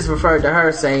 or he just referred to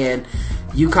her saying,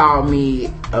 you called me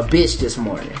a bitch this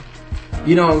morning.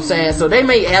 You know what I'm saying? So they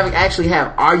may actually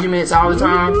have arguments all the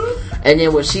time. Mm-hmm. And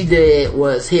then what she did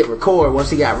was hit record once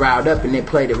he got riled up and then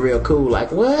played it real cool.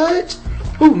 Like, what?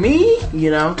 Who, me?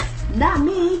 Not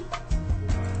me.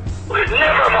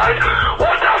 Never mind.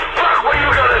 What the fuck were you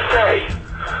gonna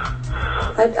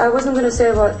say? I wasn't gonna say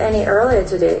about any earlier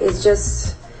today. It's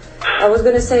just I was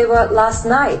gonna say about last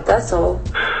night. That's all.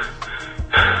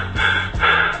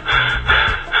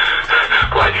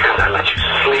 Why, because I let you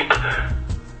sleep?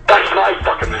 That's my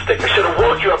fucking mistake. I should have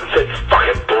woke you up and said,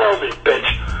 fucking blow me, bitch.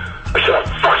 I should have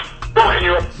fucking woken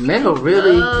you up. Mel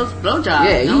really... blowjob.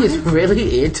 Yeah, he is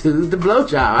really into the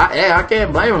blowjob. I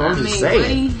can't blame him. I'm just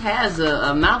saying. He has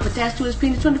a mouth attached to his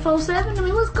penis 24/7. I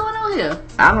mean, what's going on here?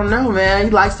 I don't know, man.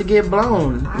 He likes to get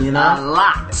blown, A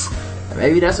lot.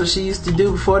 Maybe that's what she used to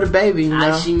do before the baby,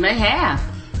 She may have.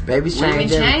 Babies Women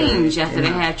change everything. change after they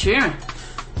have children.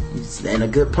 And a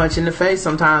good punch in the face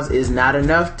sometimes is not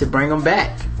enough to bring them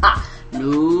back.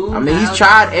 No. I mean, he's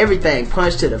tried everything.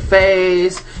 Punch to the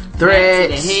face,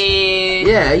 threats. To the head.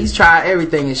 Yeah, he's tried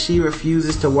everything and she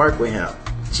refuses to work with him.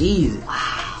 Jesus.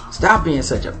 Wow. Stop being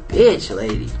such a bitch,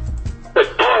 lady.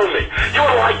 But blow me. You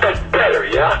would like that better,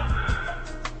 yeah?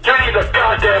 You need the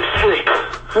goddamn sleep.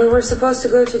 We were supposed to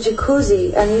go to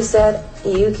jacuzzi, and you said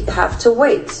you have to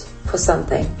wait for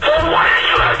something. So why did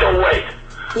you have to wait?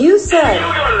 You said. You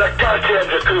go to the goddamn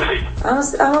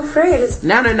jacuzzi. I'm afraid it's.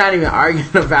 Now they're not even arguing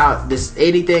about this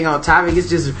anything on topic. It's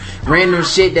just random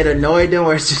shit that annoyed them.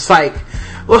 Where it's just like,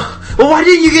 well, why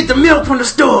didn't you get the milk from the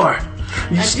store?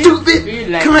 You stupid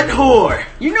cunt whore.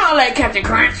 You know I like Captain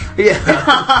Crunch.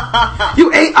 Yeah.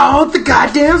 You ate all the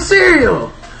goddamn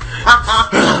cereal.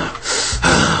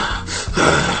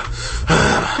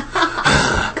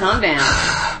 Calm down.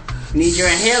 Need your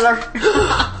inhaler?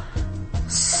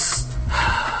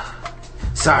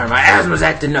 Sorry, my asthma's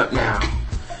acting up now.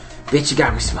 Bitch, you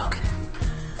got me smoking.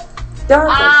 Don't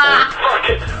like that. Fuck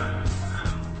it.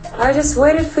 I just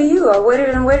waited for you. I waited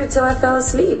and waited till I fell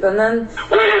asleep, and then.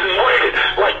 Waited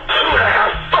like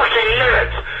 2.5 fucking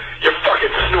minutes. You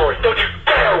fucking snort. Don't you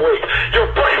dare wait.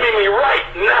 You're blaming me right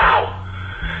now.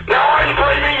 Now I'm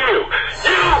blaming you.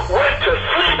 You went to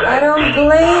sleep. I don't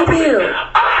blame you.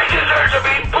 I deserve to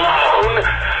be blown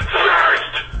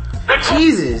first.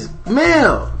 Jesus,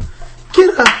 Mel, get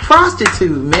a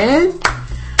prostitute, man.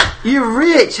 You're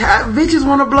rich. Bitches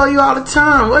want to blow you all the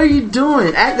time. What are you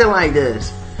doing? Acting like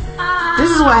this. This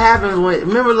is what happens when...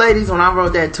 Remember, ladies, when I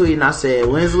wrote that tweet and I said,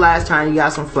 when's the last time you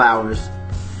got some flowers?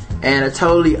 And a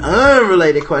totally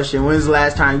unrelated question, when's the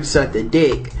last time you sucked a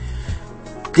dick?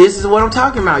 This is what I'm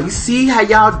talking about. You see how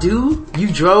y'all do?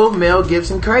 You drove Mel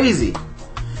Gibson crazy.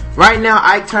 Right now,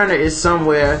 Ike Turner is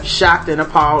somewhere shocked and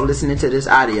appalled listening to this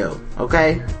audio.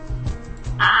 Okay?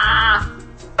 A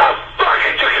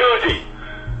fucking jacuzzi.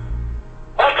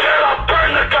 I'll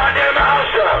burn the goddamn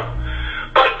house down.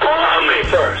 But blow me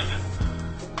first.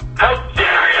 How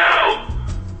dare you?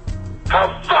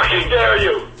 How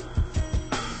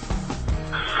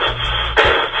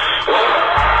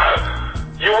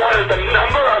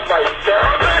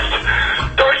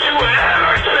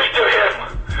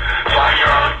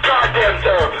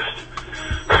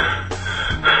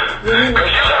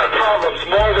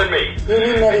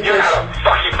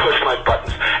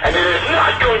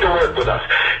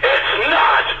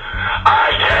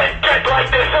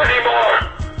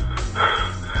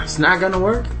It's not gonna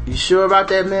work? You sure about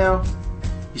that, Mel?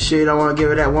 You sure you don't want to give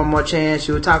her that one more chance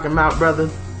you were talking about, brother?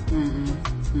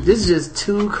 This is just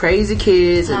two crazy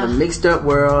kids in a mixed up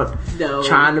world. No.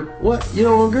 Trying to... What? You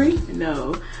don't agree?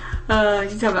 No. You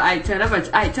talking about Ike Turner.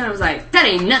 Ike Turner was like, that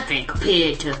ain't nothing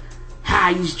compared to how I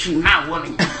used to treat my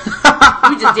woman. We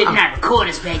just didn't have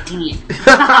recorders back then. And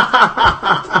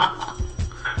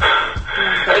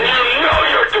you know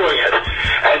you're doing it.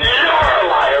 And you're a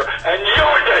liar. And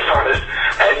you're dishonest.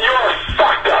 And you're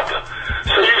fucked up.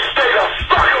 So you stay the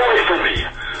fuck away from me.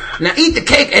 Now eat the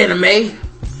cake, Anime.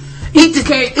 Eat the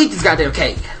cake. Eat this goddamn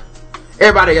cake.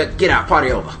 Everybody get out.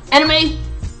 Party over. Enemy,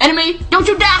 don't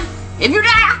you die. If you die,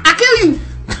 I kill you.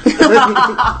 Take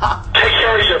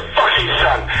care of your fucking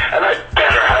son. And I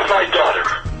better have my daughter.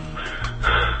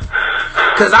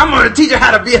 Cause I'm gonna teach her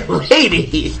how to be a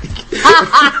lady.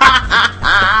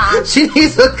 She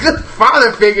needs a good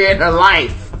father figure in her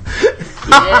life.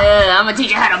 Yeah, I'm gonna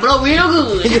teach her how to blow real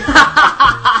good.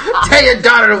 Tell your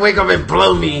daughter to wake up and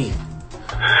blow me.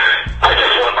 I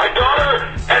just want my daughter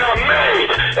and a maid.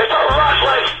 It's a lot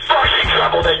fucking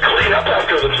trouble. They clean up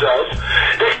after themselves.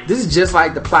 This is just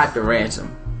like the plot to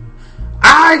Ransom.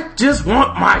 I just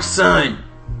want my son.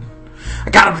 I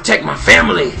gotta protect my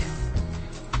family.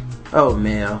 Oh,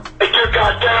 Mel. Make your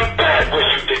goddamn bed, which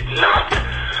you did not.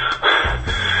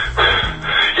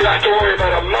 You don't have to worry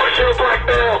about emotional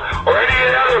blackmail or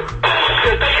any other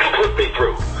bullshit that you put me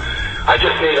through. I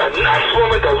just need a nice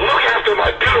woman to look after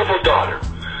my beautiful daughter.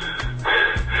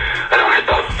 And I'll get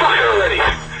the fucker ready.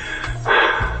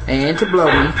 And to blow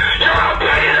me. You're a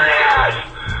pain in the ass.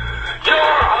 You're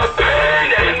a pain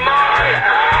in my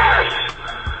ass.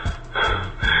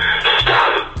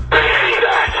 Stop being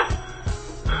that.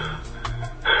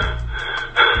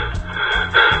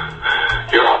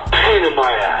 You're a pain in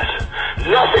my ass.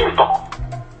 Nothing but.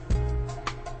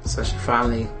 So she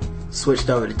finally switched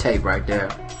over to tape right there.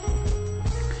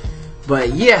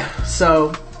 But yeah,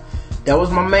 so that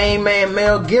was my main man,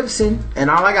 Mel Gibson. And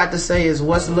all I got to say is,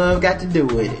 what's love got to do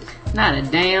with it? Not a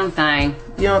damn thing.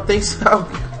 You don't think so?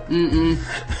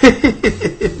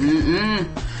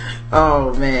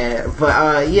 Oh, man.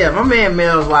 But yeah, my man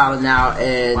Mel's wilding out.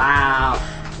 And wow.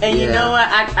 And you know what?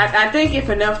 I think if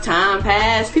enough time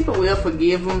passed, people will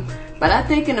forgive him. But I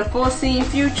think in the foreseen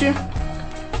future,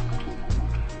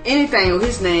 anything with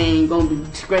his name gonna be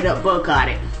straight up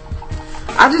boycotted.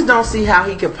 I just don't see how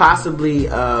he could possibly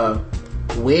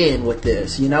win with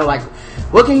this. You know, like,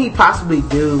 what can he possibly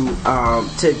do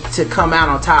to come out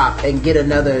on top and get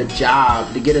another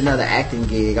job, to get another acting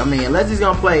gig? I mean, unless he's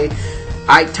gonna play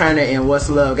Ike Turner in What's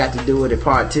Love Got to Do With It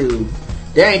Part 2,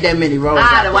 there ain't that many roles.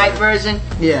 The white version.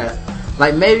 Yeah,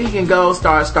 like maybe he can go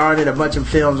starring in a bunch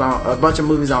of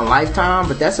movies on Lifetime,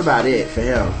 but that's about it for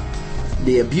him.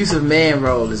 The abusive man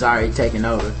role is already taken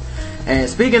over. And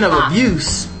speaking of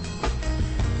abuse,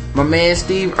 my man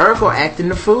Steve Urkel acting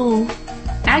the fool.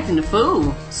 Acting the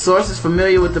fool. Sources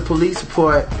familiar with the police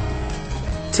report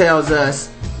tells us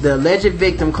the alleged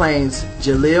victim claims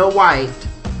Jaleel White,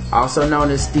 also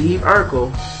known as Steve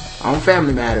Urkel, on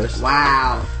Family Matters.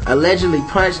 Wow. Allegedly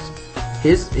punched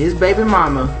his baby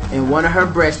mama in one of her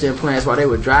breast implants while they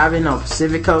were driving on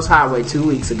Pacific Coast Highway 2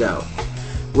 weeks ago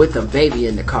with a baby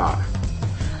in the car.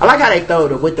 I like how they throw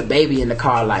the with the baby in the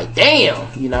car, like, damn,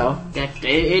 you know.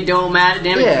 It don't matter,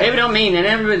 damn it. Baby don't mean that.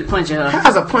 Everybody punching her.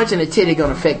 How's a punch in the titty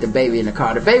gonna affect the baby in the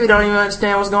car? The baby don't even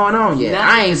understand what's going on yet.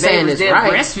 I ain't saying this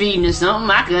right. Breastfeeding or something,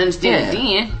 I can understand it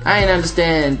then. I ain't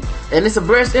understand. And it's a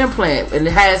breast implant, and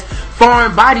it has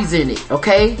foreign bodies in it,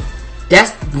 okay?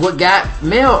 That's what got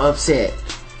Mel upset,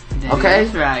 okay?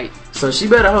 That's right. So she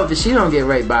better hope that she don't get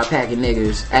raped by a pack of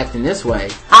niggas acting this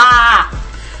way.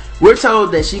 We're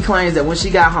told that she claims that when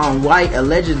she got home, White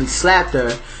allegedly slapped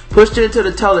her, pushed her into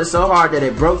the toilet so hard that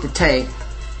it broke the tank.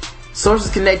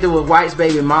 Sources connected with White's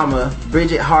baby mama,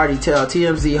 Bridget Hardy, tell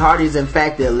TMZ Hardy is in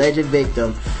fact the alleged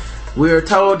victim. We were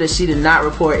told that she did not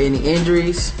report any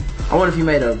injuries. I wonder if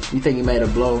you think you made her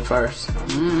blow him first?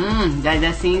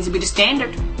 That seems to be the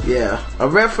standard. Yeah. A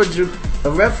rep for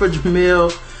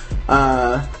Jamil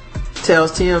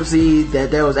tells TMZ that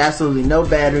there was absolutely no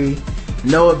battery,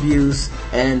 no abuse,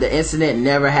 and the incident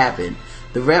never happened.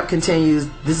 The rep continues,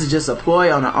 this is just a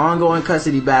ploy on an ongoing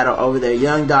custody battle over their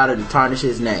young daughter to tarnish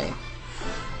his name.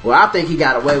 Well, I think he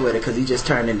got away with it because he just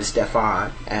turned into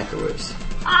Stefan afterwards.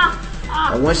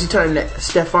 And once he turned into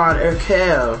Stefan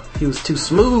Urkel, he was too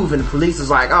smooth, and the police was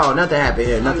like, oh, nothing happened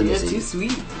here, nothing to see. Too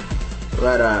sweet.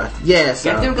 But, yeah,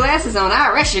 so... Got them glasses on, I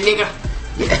arrest you, nigga.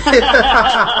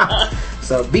 Yeah.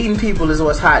 So beating people is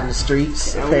what's hot in the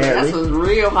streets, apparently. That's what's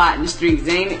real hot in the streets,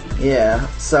 ain't it? Yeah.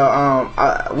 So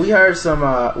we heard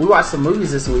we watched some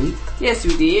movies this week. Yes,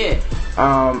 we did.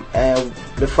 And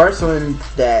the first one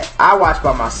that I watched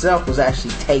by myself was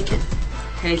actually Taken.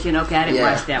 Taken, okay, I didn't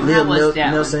watch that one. How was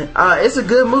that Nielsen. It's a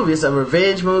good movie. It's a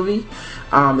revenge movie.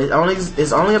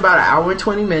 It's only about an hour and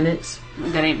 20 minutes.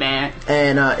 That ain't bad.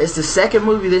 And it's the second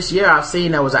movie this year I've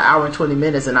seen that was an hour and 20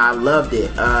 minutes, and I loved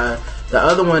it. The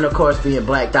other one, of course, being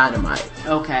Black Dynamite.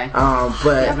 Okay.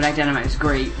 But Black Dynamite is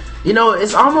great. You know,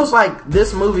 it's almost like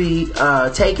this movie,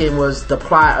 Taken, was the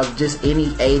plot of just any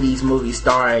 80s movie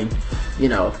starring, you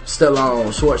know, Stallone,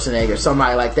 Schwarzenegger,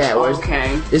 somebody like that.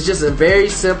 Okay. It's just a very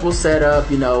simple setup,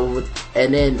 you know,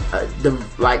 and then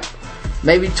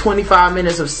maybe 25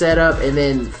 minutes of setup and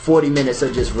then 40 minutes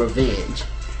of just revenge.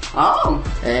 Oh.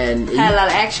 And had a lot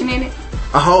of action in it?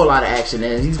 A whole lot of action,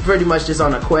 and he's pretty much just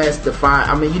on a quest to find.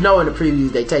 I mean, you know, in the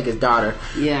previews they take his daughter.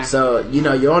 Yeah. So you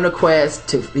know, you're on a quest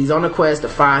he's on a quest to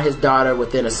find his daughter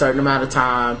within a certain amount of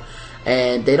time,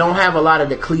 and they don't have a lot of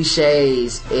the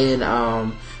cliches in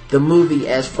the movie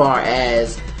as far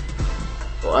as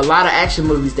a lot of action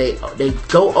movies. They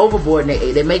go overboard and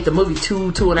they make the movie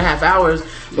 2.5 hours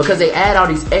because they add all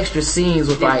these extra scenes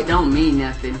with That don't mean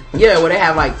nothing. Yeah, where they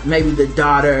have like maybe the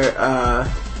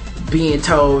daughter being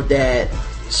told that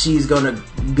she's gonna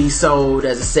be sold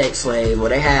as a sex slave, or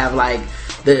they have like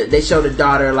they show the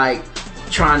daughter like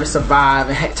trying to survive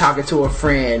and talking to her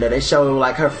friend, or they show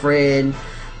like her friend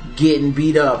getting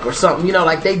beat up or something, you know,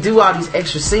 like they do all these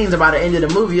extra scenes about the end of the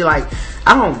movie. You're like,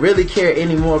 I don't really care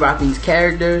anymore about these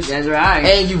characters. That's right.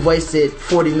 And you wasted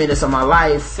 40 minutes of my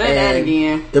life. Say that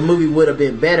again. The movie would have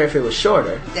been better if it was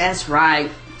shorter. That's right.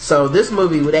 So this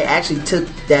movie, they actually took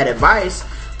that advice,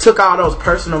 took all those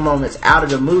personal moments out of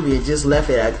the movie and just left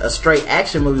it a straight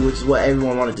action movie, which is what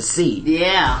everyone wanted to see.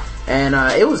 Yeah. And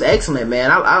it was excellent,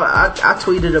 man. I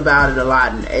tweeted about it a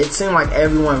lot, and it seemed like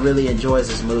everyone really enjoys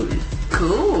this movie.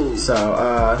 Cool.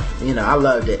 So, you know, I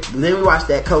loved it. Then we watched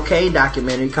that cocaine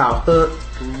documentary called Hook.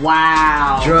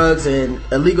 Wow.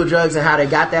 Illegal drugs and how they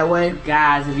got that way.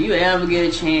 Guys, if you ever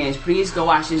get a chance, please go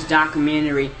watch this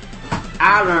documentary.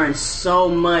 I learned so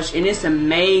much, and it's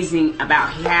amazing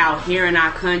about how here in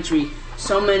our country,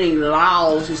 so many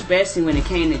laws, especially when it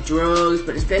came to drugs,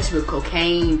 but especially with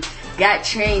cocaine, got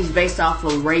changed based off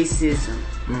of racism.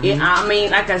 Mm-hmm. I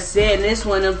mean, like I said, and it's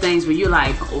one of them things where you're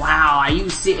like, wow, are you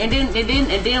sick? And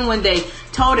then when they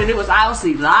told it was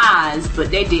obviously lies, but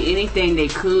they did anything they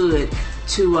could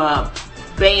to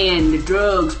ban the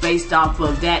drugs based off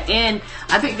of that. And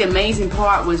I think the amazing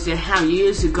part was that how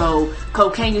years ago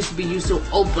cocaine used to be used so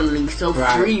openly, so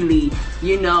freely,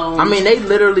 you know. I mean, they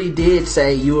literally did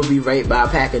say you will be raped by a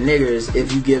pack of niggers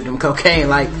if you give them cocaine.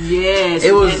 Like, yes,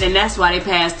 it was, and that's why they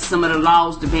passed some of the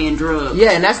laws to ban drugs.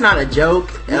 Yeah, and that's not a joke.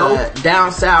 Nope.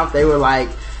 Down south, they were like,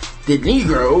 the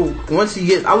Negro, once you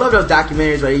get, I love those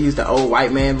documentaries where they use the old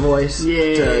white man voice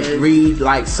to read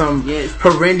like some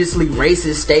horrendously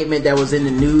racist statement that was in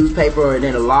the newspaper or in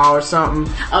a law or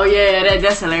something. Oh yeah,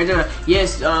 that's hilarious.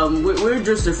 Yes, we're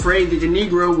just afraid that the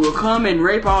Negro will come and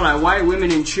rape all our white women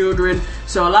and children.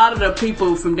 So a lot of the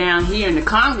people from down here in the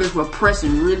Congress were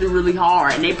pressing really, really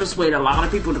hard, and they persuaded a lot of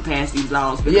people to pass these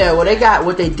laws. Yeah,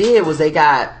 what they did was they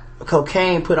got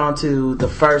cocaine put onto the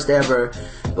first ever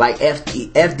like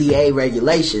FDA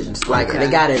regulations. Like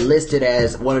they got it listed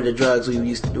as one of the drugs we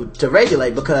used to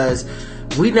regulate, because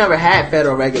we never had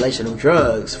federal regulation of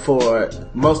drugs for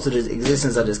most of the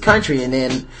existence of this country, and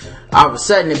then all of a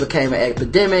sudden it became an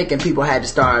epidemic and people had to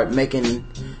start making,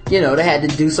 you know, they had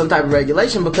to do some type of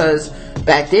regulation, because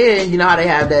back then, you know how they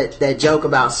have that joke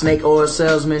about snake oil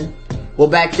salesmen? Well,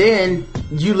 back then,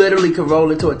 you literally could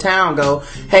roll into a town and go,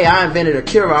 hey, I invented a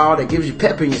cure-all that gives you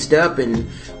pep in your step, and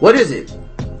what is it?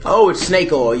 Oh, it's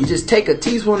snake oil. You just take a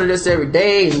teaspoon of this every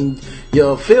day and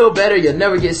you'll feel better, you'll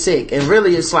never get sick. And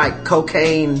really, it's like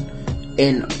cocaine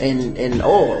in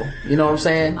oil. You know what I'm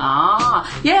saying?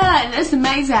 Yeah, and it's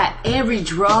amazing how every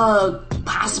drug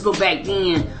possible back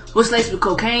then was laced with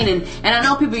cocaine. And I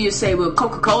know people used to say, well,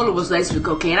 Coca-Cola was laced with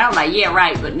cocaine. I was like, yeah,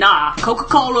 right, but nah,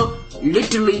 Coca-Cola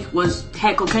literally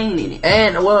had cocaine in it.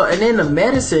 And then the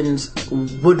medicines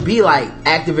would be like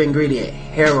active ingredient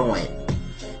heroin.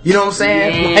 You know what I'm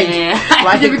saying? Yeah,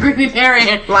 active ingredient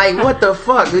heroin. Like, what the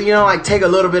fuck? You know, like, take a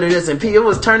little bit of this, and it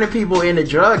was turning people into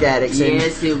drug addicts.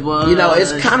 Yes, it was. You know,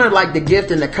 it's kind of like the gift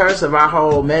and the curse of our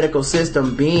whole medical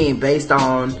system being based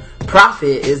on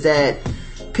profit, is that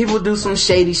people do some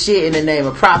shady shit in the name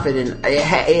of profit, and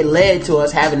it led to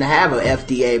us having to have an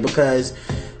FDA, because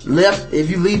if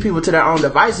you leave people to their own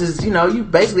devices, you know, you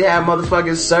basically have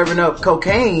motherfuckers serving up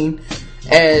cocaine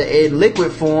and in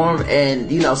liquid form, and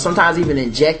sometimes even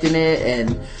injecting it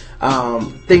and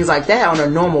things like that on a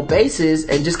normal basis,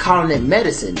 and just calling it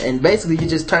medicine. And basically you're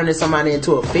just turning somebody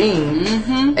into a fiend,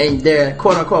 and their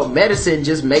quote unquote medicine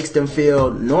just makes them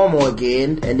feel normal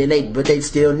again, and then they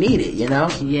still need it, Yeah.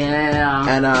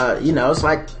 And it's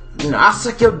like, I'll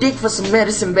suck your dick for some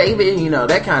medicine, baby,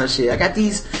 that kind of shit. I got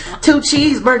these 2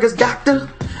 cheeseburgers, doctor.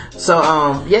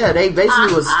 So they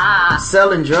basically was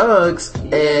selling drugs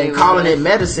and calling it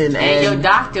medicine, and your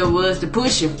doctor was the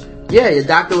pusher. Yeah, your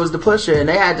doctor was the pusher, and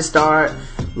they had to start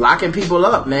locking people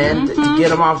up, man, to get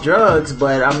them off drugs.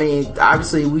 But I mean,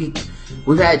 obviously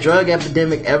we've had drug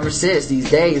epidemic ever since these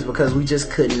days, because we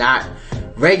just could not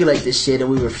regulate this shit,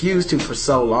 and we refused to for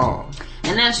so long.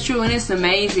 And that's true, and it's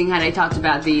amazing how they talked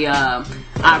about the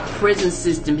our prison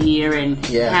system here, and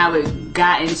how it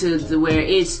got into where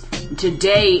it's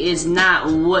today is not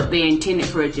what they intended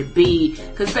for it to be.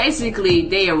 Because basically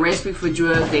they arrest people for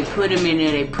drugs, they put them in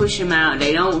there, they push them out,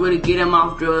 they don't really get them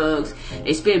off drugs,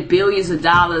 they spend billions of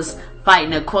dollars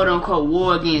fighting a quote unquote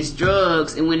war against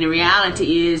drugs, and when the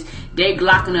reality is they're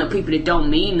locking up people that don't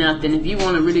mean nothing. If you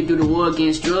want to really do the war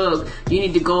against drugs, you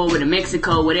need to go over to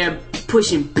Mexico where they're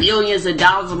pushing billions of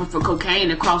dollars for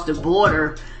cocaine across the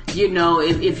border.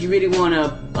 If you really want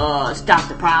to stop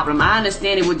the problem. I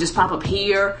understand it would just pop up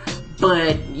here,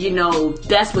 but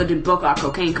that's where the bulk of our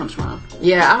cocaine comes from.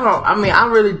 Yeah, I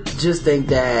really just think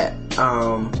that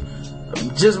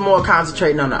just more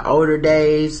concentrating on the older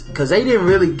days, because they didn't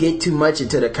really get too much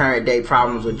into the current day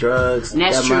problems with drugs. And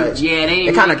that's that true. much. Yeah,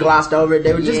 they kind of glossed over it.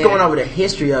 They were just going over the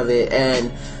history of it, and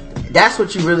that's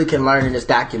what you really can learn in this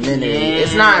documentary. Yes.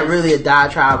 It's not really a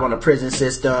diatribe on the prison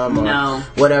system or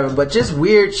whatever, but just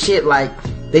weird shit like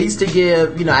they used to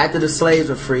give, after the slaves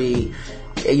were freed,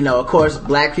 of course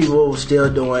black people were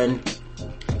still doing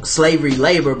slavery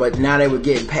labor, but now they were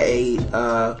getting paid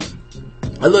a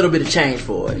little bit of change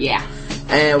for it. Yeah.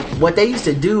 And what they used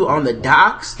to do on the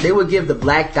docks, they would give the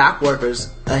black dock workers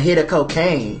a hit of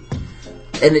cocaine,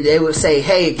 and they would say,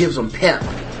 hey, it gives them pep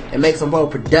and makes them more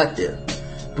productive.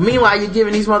 But meanwhile, you're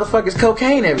giving these motherfuckers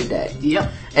cocaine every day.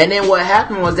 Yep. And then what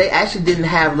happened was they actually didn't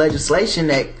have legislation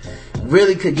that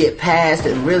really could get passed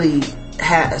and really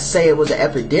say it was an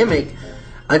epidemic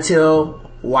until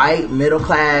white middle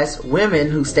class women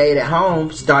who stayed at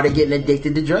home started getting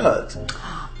addicted to drugs.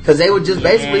 Because they would just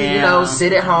basically,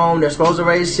 sit at home. They're supposed to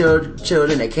raise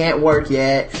children. They can't work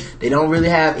yet. They don't really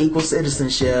have equal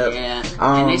citizenship. Yeah.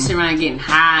 And they sit around getting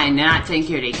high and not taking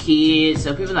care of their kids.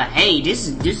 So people are like, hey, this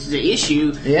is an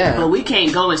issue. Yeah. But we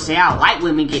can't go and say, our white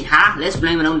women getting high. Let's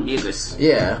blame it on niggas.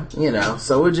 Yeah.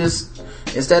 So we're just,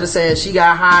 instead of saying she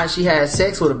got high and she had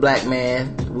sex with a black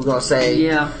man, we're going to say,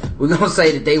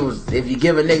 that they was, if you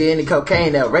give a nigga any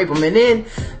cocaine, they'll rape him. And then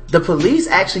the police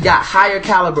actually got higher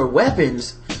caliber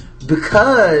weapons,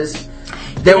 because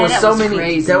there were so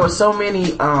many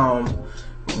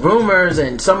rumors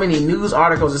and so many news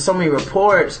articles and so many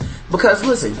reports. Because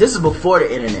listen, this is before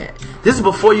the internet. This is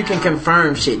before you can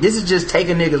confirm shit. This is just take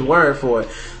a nigga's word for it.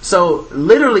 So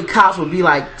literally cops would be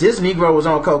like, this Negro was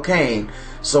on cocaine,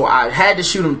 so I had to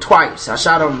shoot him twice. I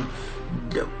shot him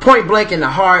point blank in the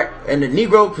heart, and the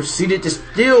Negro proceeded to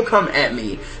still come at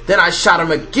me. Then I shot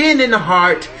him again in the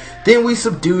heart. Then we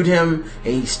subdued him,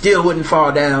 and he still wouldn't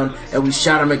fall down, and we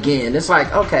shot him again. It's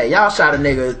like, okay, y'all shot a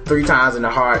nigga 3 times in the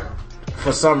heart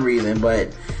for some reason,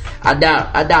 but I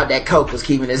doubt that coke was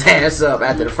keeping his ass up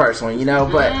after the first one,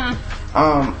 But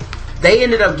they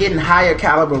ended up getting higher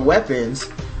caliber weapons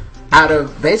out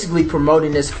of basically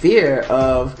promoting this fear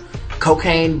of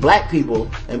cocaine black people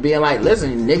and being like,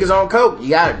 listen, niggas on coke,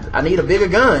 I need a bigger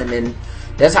gun, and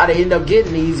that's how they end up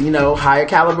getting these, higher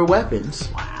caliber weapons.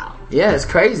 Wow. Yeah, it's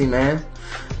crazy, man.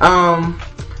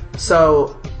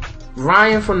 So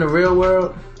Ryan from The Real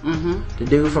World, the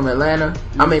dude from Atlanta,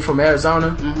 from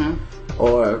Arizona,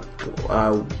 or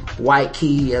White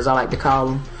Key, as I like to call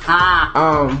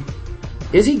him.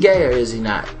 Is he gay or is he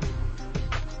not?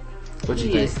 What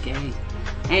you think? He is gay.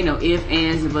 Ain't no ifs,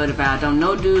 ands, or buts about. Don't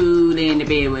no dude in the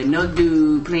bed with no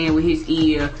dude playing with his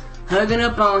ear, hugging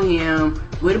up on him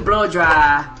with a blow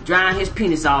dry, drying his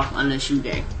penis off on the shoe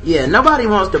day. Yeah, nobody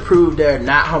wants to prove they're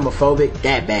not homophobic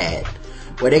that bad,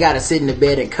 where they gotta sit in the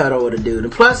bed and cuddle with a dude.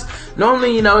 And plus,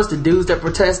 normally, it's the dudes that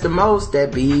protest the most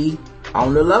that be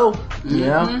on the low, you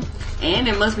know? And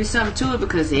there must be something to it,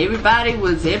 because everybody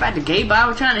the gay bar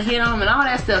was trying to hit on him and all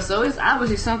that stuff. So it's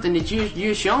obviously something that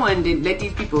you're showing to let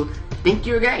these people think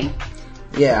you're gay.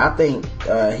 Yeah, I think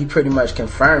he pretty much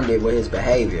confirmed it with his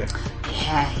behavior.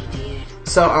 Yeah, he did.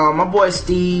 So, my boy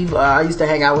Steve, I used to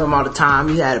hang out with him all the time.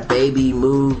 He had a baby,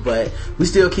 moved, but we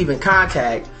still keep in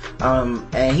contact.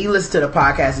 And he listened to the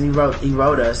podcast and he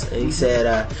wrote us and he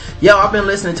said, yo, I've been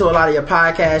listening to a lot of your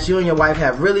podcasts. You and your wife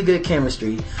have really good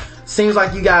chemistry. Seems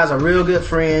like you guys are real good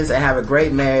friends and have a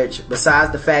great marriage,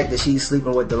 besides the fact that she's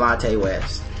sleeping with Delonte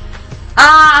West.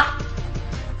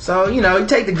 So, you know, you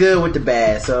take the good with the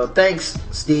bad. So thanks,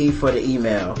 Steve, for the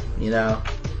email, you know.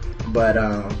 But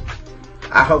are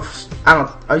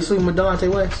you sleeping with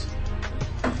Delonte West?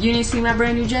 You didn't see my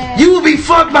brand new jazz? You will be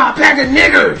fucked by a pack of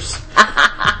niggers.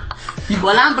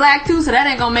 Well, I'm black too, so that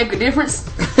ain't gonna make a difference.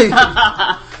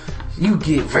 You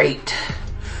get raped.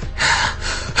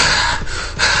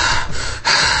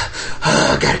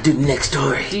 I gotta do the next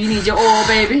story. Do you need your oil,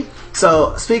 baby?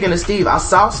 So, speaking of Steve, I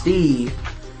saw Steve.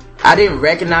 I didn't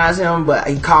recognize him, but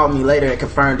he called me later and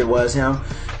confirmed it was him.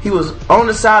 He was on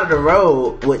the side of the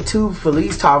road with 2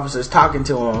 police officers talking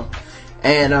to him.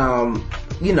 And,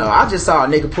 you know, I just saw a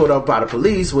nigga pulled up by the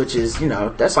police, which is, you know,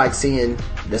 that's like seeing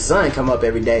the sun come up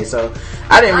every day. So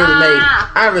I didn't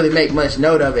really make much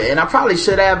note of it. And I probably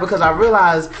should have, because I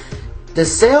realized the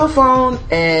cell phone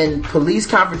and police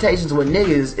confrontations with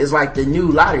niggas is like the new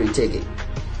lottery ticket.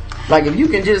 Like, if you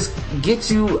can just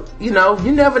get you know,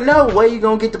 you never know where you're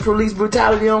gonna get the police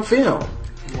brutality on film.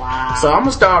 Wow. So I'm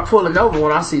gonna start pulling over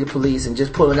when I see the police and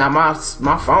just pulling out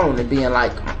my phone and being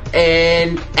like,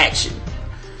 and action.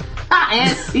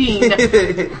 And scene.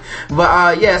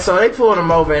 But yeah, so they pulled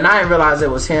him over and I didn't realize it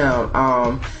was him.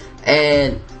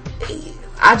 And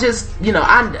I just, you know,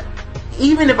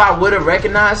 even if I would have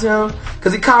recognized him,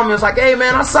 cause he called me and was like, hey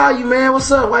man, I saw you, man,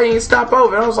 what's up, why you didn't stop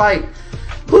over? And I was like,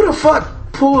 who the fuck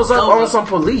pulls up on some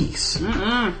police?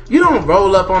 You don't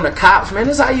roll up on the cops, man.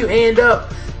 This is how you end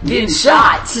up getting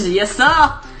shot. Yes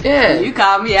sir. Yeah. You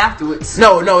called me afterwards.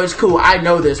 No, it's cool, I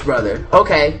know this brother.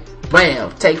 Okay,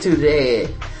 bam, take 2 to the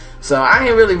head. So I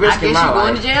ain't really risking my life.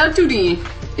 I guess you going to jail too then.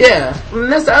 Yeah,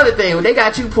 and that's the other thing. When they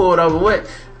got you pulled over, what?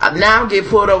 Now I'm getting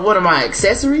pulled over. What am I,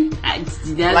 accessory? That's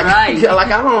like, right.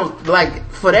 Like I don't, like,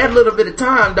 for that little bit of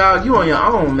time, dog, you on your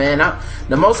own, man.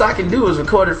 The most I can do is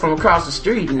record it from across the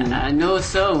street and I know it's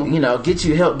so. You know, get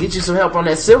you some help on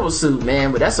that civil suit,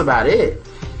 man. But that's about it.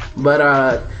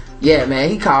 But yeah, man,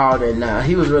 he called and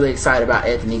he was really excited about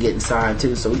Anthony getting signed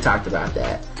too. So we talked about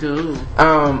that. Cool.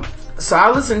 So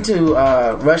I listened to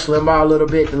Rush Limbaugh a little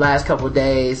bit the last couple of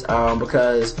days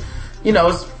because, you know,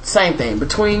 it's the same thing.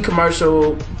 Between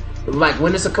commercial, like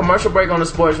when it's a commercial break on a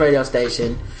sports radio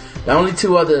station, the only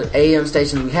 2 other AM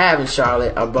stations we have in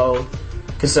Charlotte are both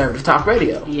conservative talk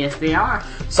radio. Yes, they are.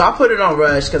 So I put it on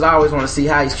Rush because I always want to see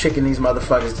how he's tricking these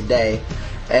motherfuckers today.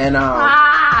 And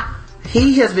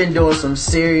he has been doing some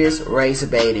serious race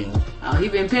baiting. Oh, he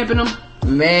been pimping them?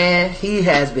 Man, he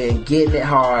has been getting it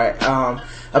hard.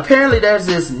 Apparently there's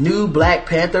this new Black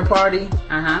Panther party.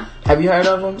 Have you heard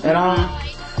of them at all?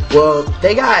 Well,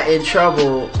 they got in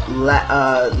trouble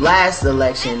last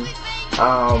election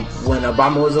when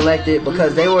Obama was elected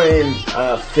because they were in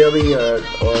Philly or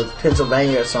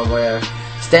Pennsylvania or somewhere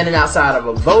standing outside of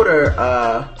a voter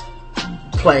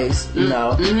place, you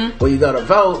know, where you go to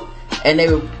vote, and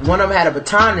one of them had a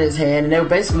baton in his hand and they were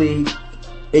basically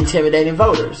intimidating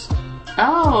voters.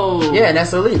 Oh. Yeah, and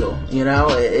that's illegal. You know,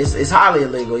 it's highly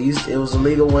illegal. It was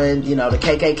illegal when, you know, the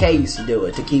KKK used to do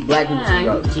it to keep black people from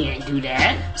voting. You can't do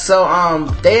that. So,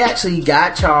 they actually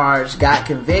got charged, got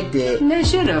convicted. They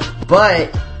should have.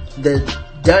 But the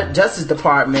Justice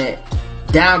Department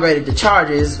downgraded the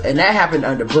charges, and that happened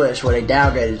under Bush, where they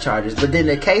downgraded the charges. But then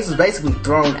the case was basically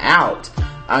thrown out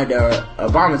under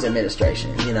Obama's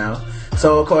administration, you know.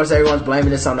 So, of course, everyone's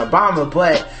blaming this on Obama,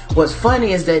 but what's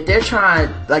funny is that they're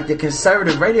trying, like the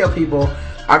conservative radio people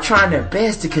are trying their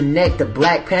best to connect the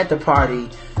Black Panther Party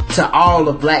to all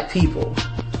the black people.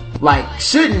 Like,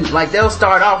 they'll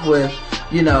start off with,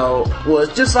 you know, well,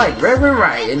 it's just like Reverend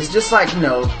Wright, and it's just like, you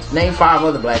know, name 5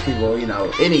 other black people, you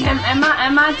know, any. And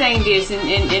my thing is, and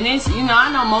it's, you know,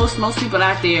 I know most people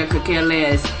out there could care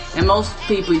less, and most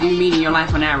people you meet in your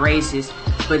life are not racist.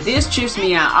 But this trips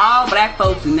me out. All black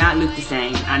folks do not look the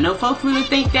same. I know folks really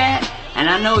think that, and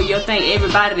I know you'll think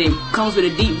everybody that comes with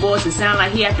a deep voice and sound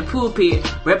like he at the pulpit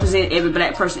represent every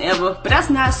black person ever. But that's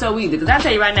not so either. Because I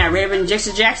tell you right now, Reverend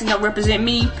Jesse Jackson don't represent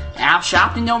me. Al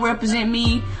Sharpton don't represent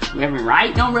me. Reverend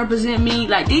Wright don't represent me.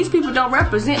 Like, these people don't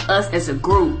represent us as a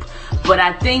group. But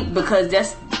I think because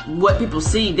that's what people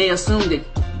see, they assume that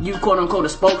you quote unquote a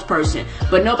spokesperson,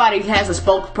 but nobody has a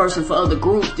spokesperson for other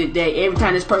groups. That every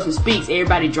time this person speaks,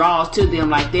 everybody draws to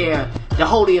them like they're the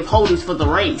holy of holies for the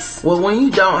race. Well, when you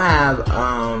don't have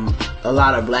a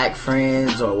lot of black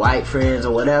friends or white friends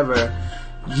or whatever,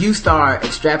 you start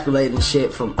extrapolating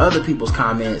shit from other people's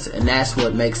comments, and that's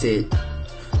what makes it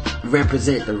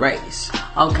represent the race.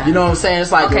 Okay. You know what I'm saying?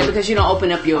 It's like, okay, because you don't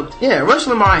open up your... Yeah, Rush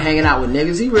Limbaugh ain't hanging out with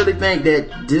niggas. He really think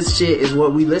that this shit is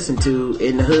what we listen to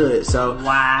in the hood. So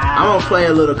wow. I'm gonna play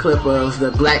a little clip of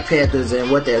the Black Panthers and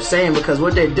what they're saying, because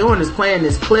what they're doing is playing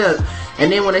this clip,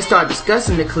 and then when they start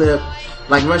discussing the clip,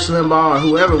 like Rush Limbaugh or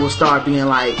whoever will start being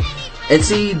like, and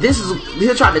see,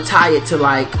 he'll try to tie it to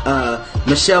like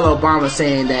Michelle Obama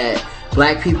saying that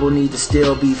black people need to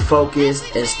still be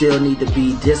focused and still need to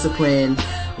be disciplined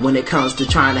when it comes to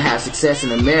trying to have success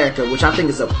in America, which I think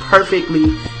is a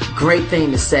perfectly great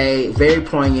thing to say, very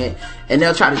poignant. And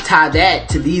they'll try to tie that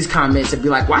to these comments and be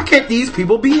like, why can't these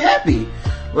people be happy?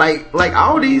 Like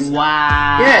all these...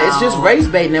 Wow. Yeah, it's just race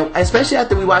baiting. And especially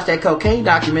after we watched that cocaine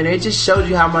documentary, it just shows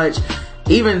you how much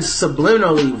even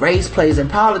subliminally race plays in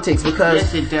politics, because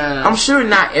yes, it does. I'm sure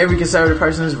not every conservative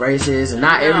person is racist, and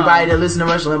not everybody that listens to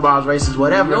Rush Limbaugh is racist,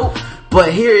 whatever. Nope.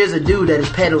 But here is a dude that is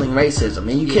peddling racism,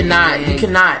 and you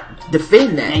cannot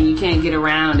defend that, and you can't get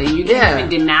around it. You can't even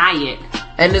deny it.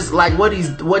 And it's like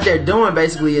what they're doing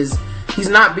basically is he's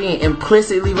not being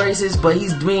implicitly racist, but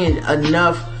he's doing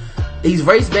enough. He's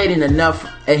race baiting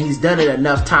enough, and he's done it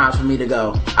enough times for me to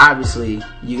go, obviously,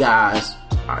 you guys,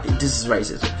 this is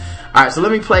racism. Alright, so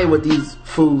let me play what these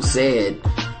fools said,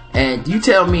 and you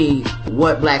tell me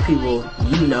what black people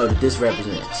you know that this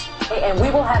represents. And we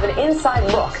will have an inside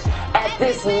look at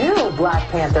this new Black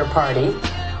Panther Party,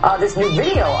 this new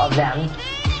video of them,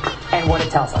 and what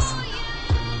it tells us.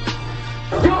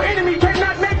 Your enemy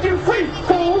cannot make you free,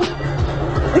 fool!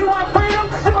 You want freedom?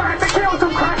 You're gonna have to kill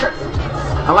some crackers!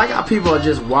 I like how people are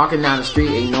just walking down the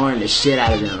street ignoring the shit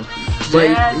out of them.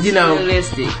 But, that's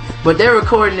realistic. But they're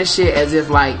recording this shit as if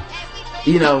like,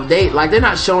 they're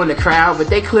not showing the crowd, but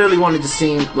they clearly wanted to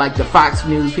seem like the Fox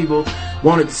News people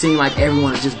wanted to seem like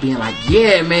everyone is just being like,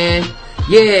 yeah, man,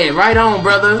 yeah, right on,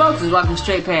 brother. Folks is walking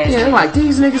straight past. Yeah, they're like,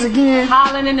 these niggas again,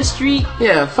 hollering in the street.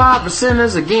 Yeah,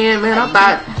 5%ers again, man.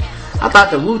 I thought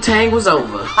the Wu-Tang was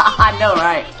over. I know,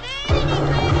 right?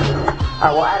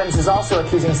 Well, Adams is also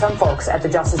accusing some folks at the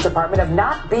Justice Department of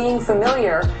not being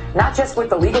familiar, not just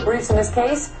with the legal briefs in this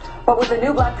case, but with the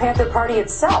new Black Panther Party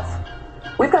itself.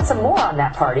 We've got some more on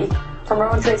that party from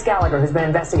Rowan Trace Gallagher, who's been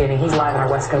investigating. He's live in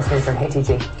our West Coast newsroom. Hey,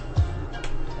 TG.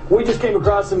 We just came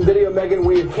across some video, Megan.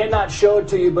 We cannot show it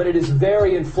to you, but it is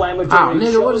very inflammatory. Oh,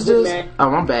 nigga, what is this?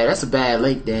 Oh, my bad. That's a bad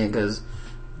link then, because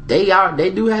they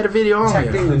do have a video on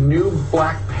here. Protecting the new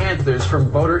Black Panthers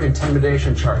from voter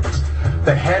intimidation charges.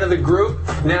 The head of the group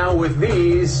now with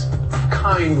these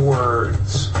kind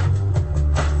words.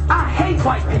 I hate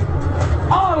white people.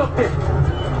 All of them.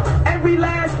 Every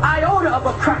last iota of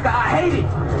a cracker, I hate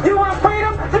it. You want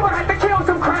freedom? You're gonna have to kill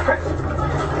some crackers.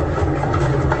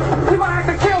 You're gonna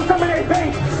have to kill some of their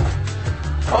babies.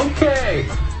 Okay.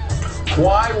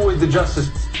 Why would the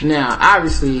Justice... Now,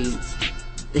 obviously,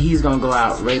 he's gonna go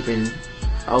out raping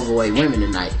overweight women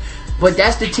tonight. But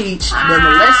that's to teach them a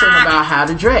lesson about how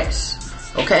to dress.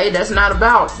 Okay? That's not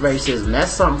about racism.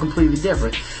 That's something completely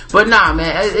different. But nah,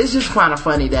 man, it's just kind of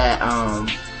funny that,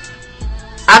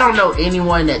 I don't know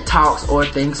anyone that talks or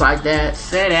thinks like that.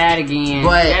 Say that again.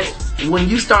 But when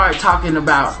you start talking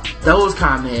about those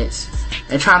comments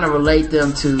and trying to relate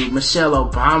them to Michelle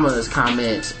Obama's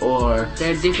comments, or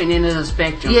they're different ends of the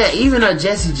spectrum. Yeah, even a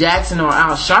Jesse Jackson or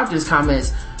Al Sharpton's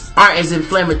comments aren't as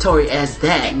inflammatory as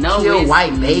that. No, kill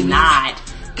white babies. Not.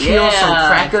 Kill some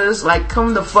crackers. Like,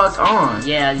 come the fuck on.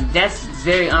 Yeah, that's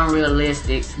very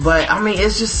unrealistic. But I mean,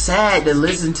 it's just sad to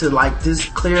listen to like this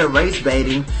clear race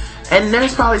baiting. And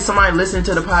there's probably somebody listening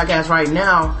to the podcast right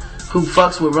now who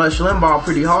fucks with Rush Limbaugh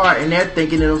pretty hard, and they're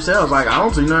thinking to themselves, like, I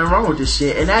don't see nothing wrong with this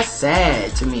shit. And that's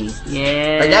sad to me.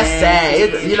 Yeah. Like, that's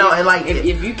sad. And like...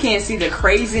 If you can't see the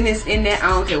craziness in that, I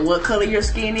don't care what color your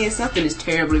skin is, something is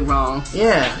terribly wrong.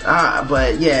 Yeah.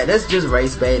 But, yeah, that's just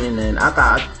race baiting, and I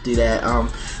thought I'd do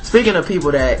that. Speaking of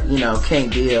people that,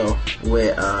 can't deal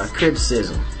with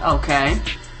criticism. Okay.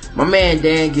 My man,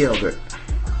 Dan Gilbert.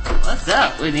 What's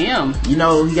up with him? He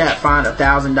got fined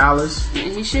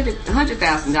 $1,000. He should have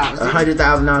 $100,000.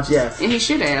 $100,000, yeah. And he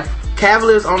should have.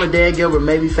 Cavaliers owner Dan Gilbert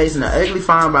may be facing an ugly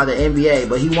fine by the NBA,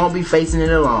 but he won't be facing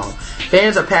it alone.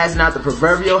 Fans are passing out the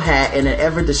proverbial hat in an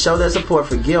effort to show their support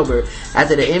for Gilbert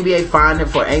after the NBA fined him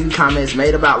for angry comments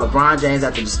made about LeBron James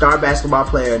after the star basketball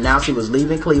player announced he was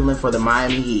leaving Cleveland for the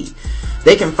Miami Heat.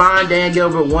 They can find Dan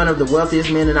Gilbert, one of the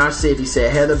wealthiest men in our city,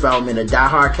 said Heather Bowman, a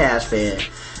diehard Cavs fan.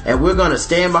 And we're going to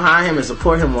stand behind him and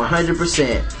support him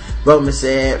 100%, Bowman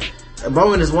said.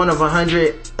 Bowman is one of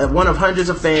hundreds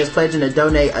of fans pledging to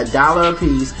donate $1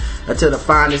 apiece until the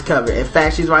fine is covered. In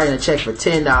fact, she's writing a check for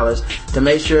 $10 to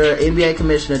make sure NBA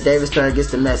Commissioner David Stern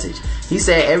gets the message. He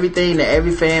said everything that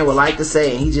every fan would like to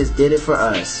say, and he just did it for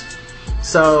us.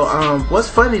 So, what's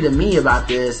funny to me about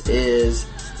this is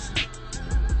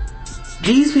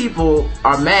these people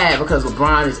are mad because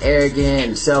LeBron is arrogant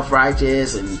and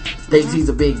self-righteous and thinks he's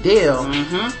a big deal.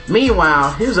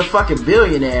 Meanwhile, here's a fucking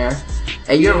billionaire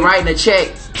and you're writing a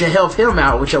check to help him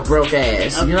out with your broke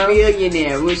ass. You know?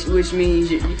 Billionaire, which means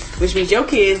your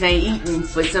kids ain't eating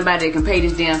for somebody that can pay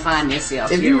this damn fine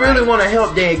themselves. If you really want to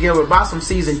help Dan Gilbert, buy some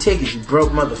season tickets, you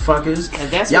broke motherfuckers.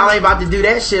 Y'all ain't about to do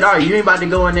that shit, are you? You ain't about to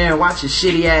go in there and watch a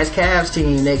shitty ass Cavs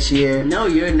team next year. No,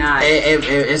 you're not.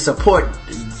 And support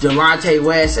Delonte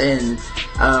West and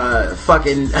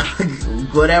fucking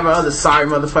whatever other sorry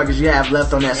motherfuckers you have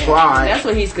left on that squad. That's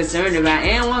what he's concerned about.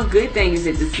 And one good thing is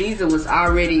that the season was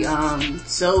already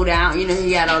sold out. You know,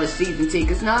 he had all the season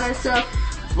tickets and all that stuff.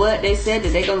 But they said that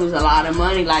they're gonna lose a lot of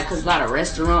money, like, cause a lot of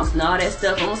restaurants and all that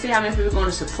stuff. I want to see how many people are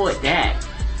gonna support that.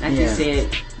 Like you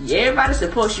said, everybody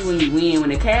supports you when you win. When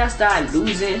the Cavs start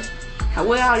losing,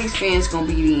 where all these fans gonna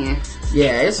be then?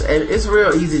 Yeah, it's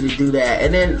real easy to do that.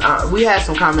 And then we had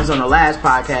some comments on the last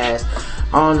podcast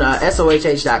on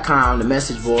SOHH.com, the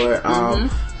message board. I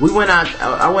went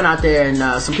out there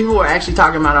and some people were actually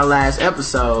talking about our last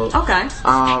episode. Okay.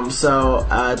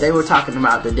 So they were talking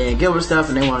about the Dan Gilbert stuff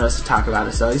and they wanted us to talk about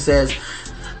it. So he says,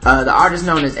 the artist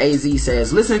known as AZ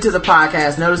says, listening to the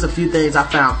podcast, noticed a few things I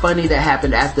found funny that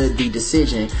happened after the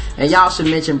decision, and y'all should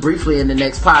mention briefly in the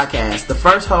next podcast.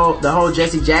 The whole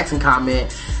Jesse Jackson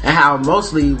comment and how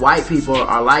mostly white people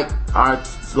are like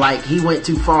he went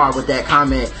too far with that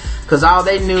comment because all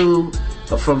they knew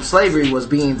from slavery was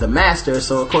being the master,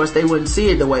 so of course they wouldn't see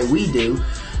it the way we do.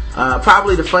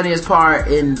 Probably the funniest part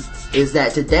is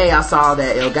that today I saw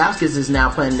that Ilgauskas is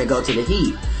now planning to go to the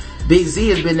Heat. Big Z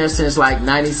has been there since like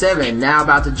 97, now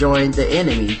about to join the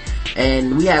enemy,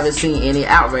 and we haven't seen any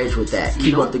outrage with that.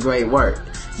 Keep up the great work.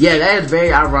 Yeah, that is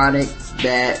very ironic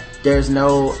that there's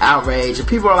no outrage. And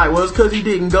people are like, well, it's because he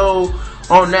didn't go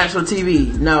on national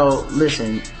TV. No,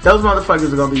 listen, those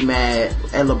motherfuckers are gonna be mad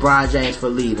at LeBron James for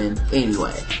leaving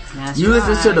anyway.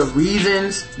 Listen to the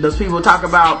reasons those people talk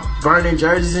about burning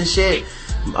jerseys and shit.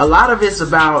 A lot of it's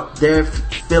about their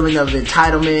feeling of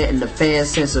entitlement and the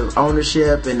fans' sense of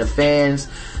ownership and the fans'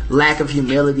 lack of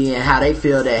humility and how they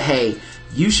feel that, hey,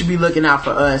 you should be looking out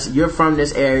for us. You're from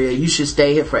this area. You should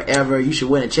stay here forever. You should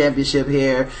win a championship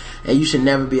here and you should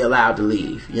never be allowed to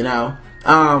leave, you know?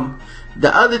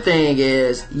 The other thing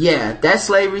is, that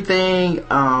slavery thing,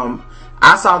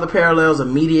 I saw the parallels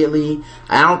immediately.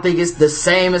 I don't think it's the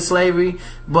same as slavery,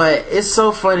 but it's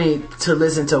so funny to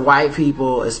listen to white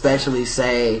people especially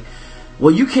say,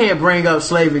 well, you can't bring up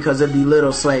slavery because it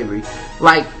belittle slavery.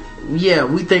 Like,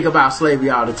 we think about slavery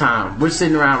all the time. We're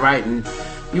sitting around writing,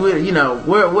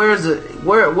 where's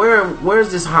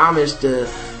this homage to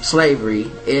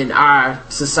slavery in our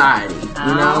society?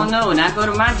 I don't know. When I go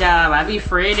to my job, I be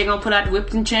afraid they're gonna put out the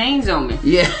whips and chains on me.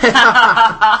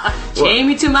 Chain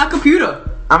me to my computer.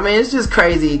 I mean, it's just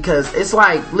crazy because it's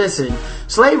like, listen,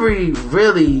 slavery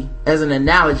really, as an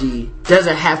analogy,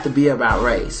 doesn't have to be about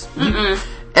race. When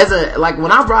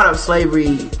I brought up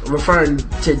slavery referring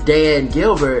to Dan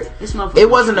Gilbert, it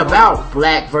wasn't about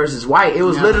black versus white. It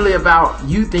was literally about,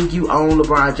 you think you own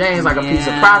LeBron James like a piece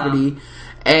of property,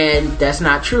 and that's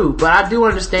not true. But I do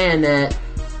understand that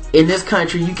in this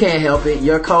country, you can't help it.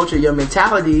 Your culture, your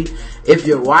mentality, if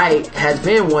you're white, has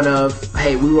been one of,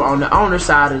 hey, we were on the owner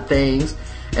side of things,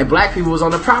 and black people was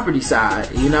on the property side,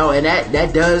 and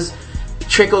that does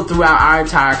trickle throughout our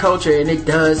entire culture, and it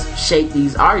does shape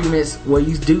these arguments where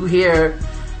you do hear,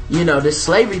 this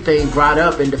slavery thing brought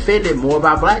up and defended more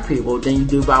by black people than you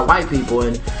do by white people,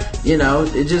 and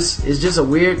it's just a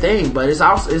weird thing. But it's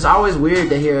always weird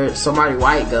to hear somebody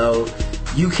white go,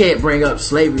 you can't bring up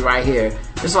slavery right here.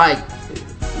 It's like,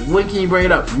 when can you bring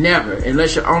it up? Never,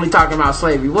 unless you're only talking about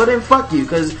slavery. Well, then fuck you,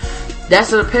 because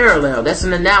that's a parallel. That's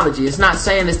an analogy. It's not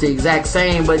saying it's the exact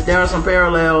same, but there are some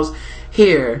parallels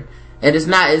here. And it's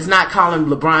not calling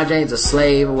LeBron James a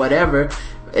slave or whatever.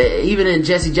 Even in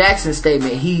Jesse Jackson's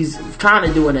statement, he's trying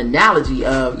to do an analogy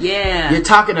of, you're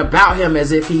talking about him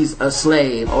as if he's a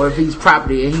slave or if he's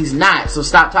property, and he's not. So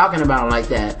stop talking about him like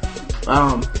that.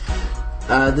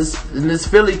 This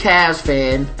Philly Cavs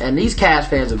fan, and these Cavs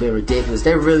fans have been ridiculous.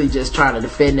 They're really just trying to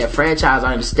defend their franchise.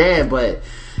 I understand, but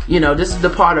this is the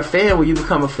part of fan where you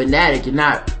become a fanatic. You're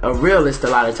not a realist a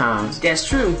lot of times. That's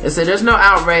true. And so there's no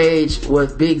outrage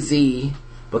with Big Z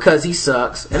because he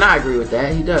sucks. And I agree with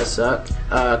that. He does suck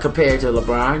compared to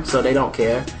LeBron, so they don't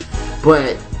care.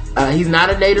 But he's not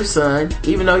a native son,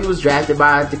 even though he was drafted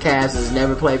by the Cavs and has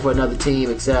never played for another team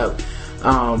except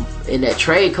in that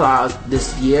trade clause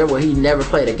this year where he never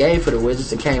played a game for the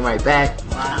Wizards and came right back.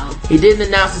 Wow. He didn't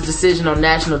announce his decision on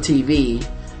national TV.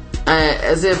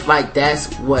 as if like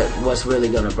that's what's really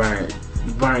gonna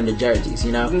burn the jerseys,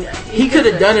 you know. He could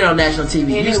have done it on national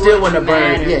TV. You still wouldn't have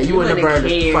burned. Yeah, you wouldn't have burned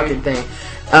the fucking thing.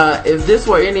 If this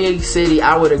were any city,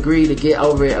 I would agree to get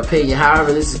over it opinion.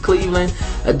 However, this is Cleveland,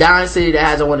 a dying city that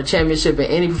hasn't won a championship in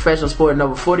any professional sport in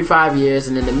over 45 years,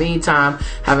 and in the meantime,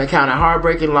 have encountered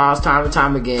heartbreaking loss time and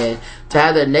time again. To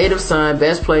have their native son,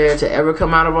 best player to ever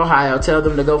come out of Ohio, tell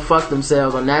them to go fuck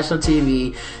themselves on national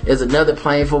TV is another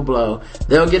painful blow.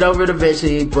 They'll get over it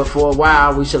eventually, but for a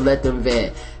while, we should let them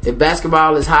vent. If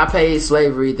basketball is high-paid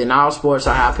slavery, then all sports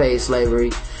are high-paid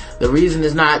slavery. The reason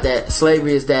is not that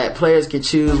slavery is that players can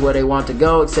choose where they want to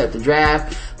go except the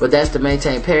draft, but that's to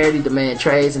maintain parity, demand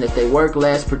trades, and if they work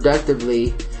less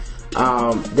productively,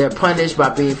 they're punished by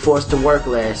being forced to work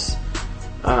less.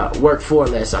 Work for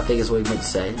less, I think is what he meant to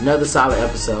say. Another solid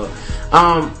episode.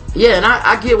 Yeah, and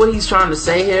I get what he's trying to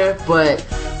say here, but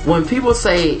when people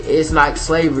say it's like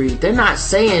slavery, they're not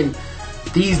saying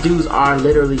these dudes are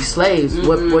literally slaves.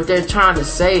 What they're trying to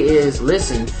say is,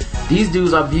 listen, these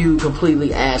dudes are viewed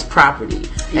completely as property,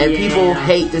 and people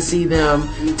hate to see them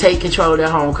take control of their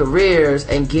home careers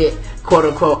and get quote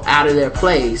unquote out of their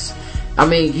place. I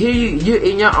mean, here you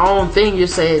in your own thing, you're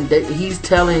saying that he's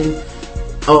telling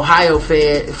Ohio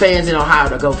fans in Ohio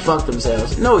to go fuck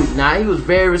themselves. No, he's not. He was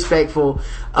very respectful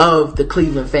of the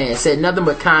Cleveland fans. Said nothing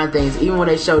but kind things. Even when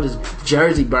they showed his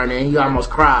jersey burning, he almost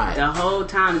cried. The whole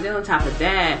time. And then on top of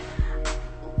that,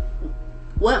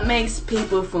 what makes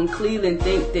people from Cleveland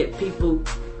think that people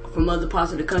from other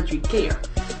parts of the country care?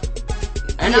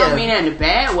 And I don't mean that in a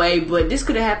bad way, but this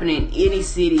could have happened in any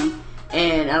city,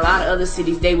 and a lot of other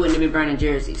cities, they wouldn't have been burning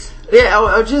jerseys.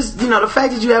 Yeah, or just, the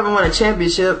fact that you haven't won a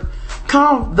championship,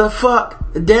 calm the fuck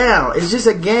down. It's just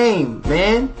a game,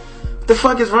 man. What the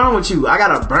fuck is wrong with you? I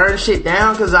gotta burn shit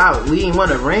down because we ain't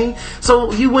won a ring?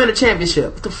 So you win a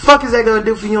championship. What the fuck is that gonna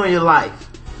do for you in your life?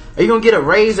 Are you gonna get a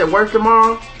raise at work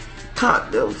tomorrow?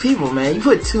 People, man, you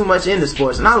put too much into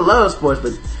sports, and I love sports,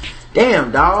 but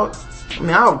damn, dog. I mean,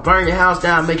 I'll burn your house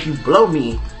down and make you blow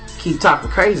me. Keep talking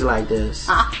crazy like this.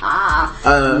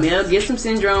 Mel Gibson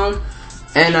syndrome.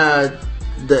 And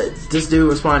this dude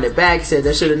responded back, said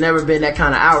there should have never been that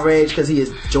kind of outrage because he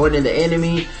is joining the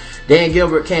enemy. Dan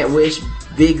Gilbert can't wish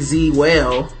Big Z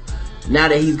well now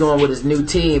that he's going with his new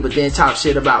team, but then talk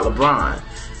shit about LeBron.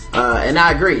 And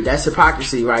I agree, that's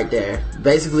hypocrisy right there.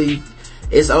 Basically,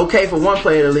 it's okay for one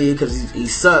player to leave because he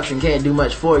sucks and can't do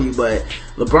much for you, but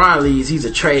LeBron leaves, he's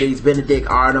a traitor, he's Benedict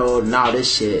Arnold and all this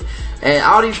shit. And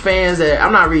all these fans that,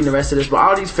 I'm not reading the rest of this, but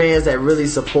all these fans that really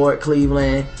support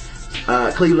Cleveland,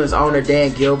 Cleveland's owner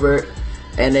Dan Gilbert,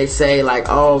 and they say like,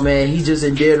 oh man, he just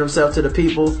endeared himself to the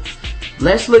people.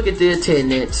 Let's look at the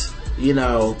attendance,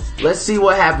 let's see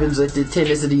what happens with the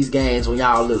attendance of these games when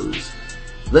y'all lose.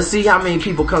 Let's see how many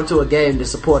people come to a game to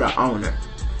support our owner.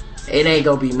 It ain't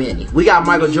gonna be many. We got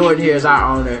Michael Jordan here as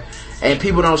our owner, and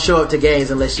people don't show up to games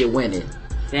unless you're winning.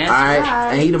 That's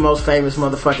right. And he the most famous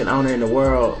motherfucking owner in the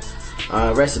world.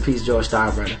 Rest in peace, George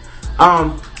Steinbrenner.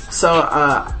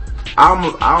 I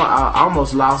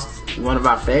almost lost one of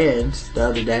our fans the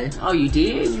other day. Oh, you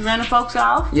did? You running folks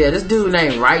off? Yeah, this dude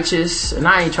named Righteous, and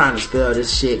I ain't trying to spell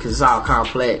this shit because it's all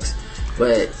complex.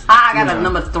 But I got a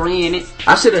number 3 in it.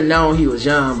 I should have known he was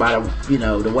young by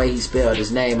the way he spelled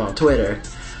his name on Twitter.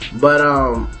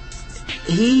 But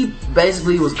he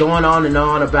basically was going on and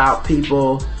on about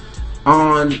people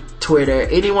on Twitter.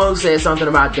 Anyone who said something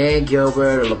about Dan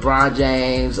Gilbert or LeBron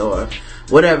James or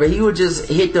whatever, he would just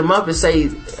hit them up and say,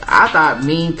 I thought,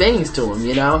 mean things to him,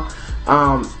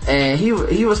 and he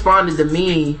responded to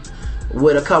me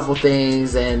with a couple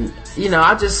things, and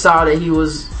I just saw that he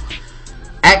was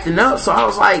acting up, so I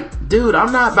was like, dude,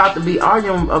 I'm not about to be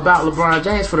arguing about LeBron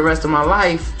James for the rest of my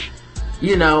life,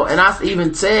 and I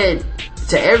even said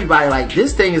to everybody, like,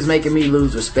 this thing is making me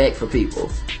lose respect for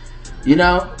people,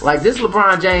 like, this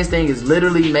LeBron James thing is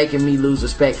literally making me lose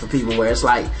respect for people, where it's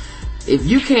like, if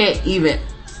you can't even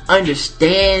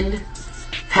understand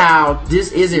how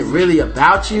this isn't really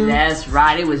about you. That's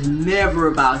right. It was never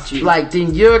about you. Like,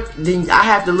 then I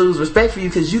have to lose respect for you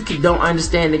because you don't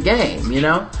understand the game,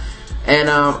 And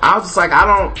I was just like, I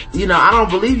don't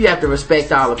believe you have to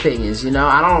respect all opinions,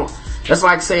 That's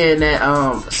like saying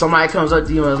that somebody comes up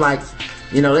to you and is like,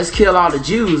 let's kill all the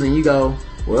Jews, and you go,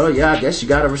 well, yeah, I guess you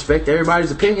gotta respect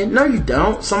everybody's opinion. No, you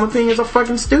don't. Some opinions are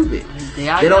fucking stupid.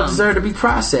 They don't deserve to be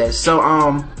processed. So,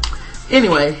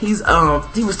 anyway, he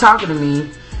was talking to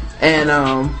me and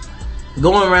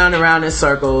going round and round in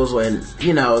circles when,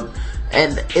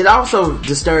 and it also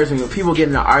disturbs me when people get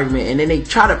in an argument and then they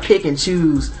try to pick and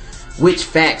choose which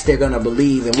facts they're gonna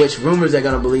believe and which rumors they're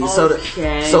gonna believe.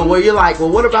 Okay. So where you're like, well,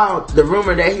 what about the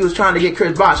rumor that he was trying to get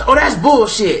Chris Bosh? Oh, that's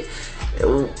bullshit.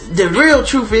 The real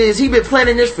truth is he been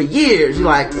planning this for years. You're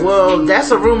like, well, that's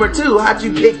a rumor too. How'd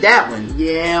you pick that one?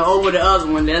 Yeah, over the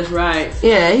other one. That's right.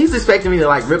 Yeah, he's expecting me to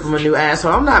like rip him a new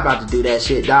asshole. I'm not about to do that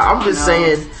shit, dog.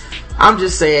 I'm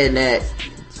just saying that,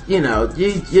 you know,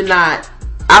 you're not.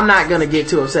 I'm not gonna get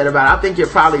too upset about it. I think you're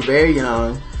probably very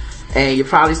young, and you're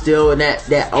probably still in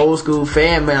that old school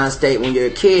fan man state when you're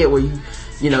a kid, where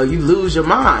you lose your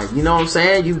mind. You know what I'm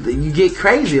saying? You get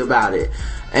crazy about it.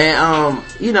 And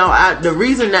the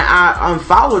reason that I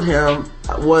unfollowed him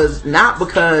was not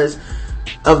because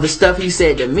of the stuff he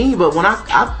said to me, but when I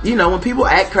when people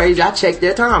act crazy, I check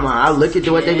their timeline. I look at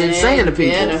what they've been saying to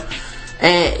people. Yeah.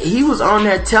 And he was on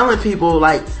there telling people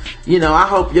like, I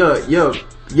hope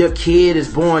your kid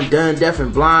is born done, deaf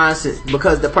and blind,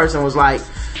 because the person was like,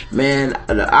 man,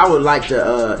 I would like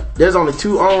to there's only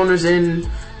 2 owners in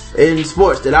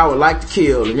sports that I would like to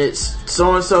kill, and it's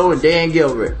so-and-so and Dan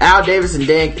Gilbert. Al Davis and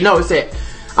Dan... No, it said,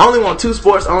 I only want 2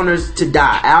 sports owners to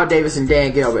die, Al Davis and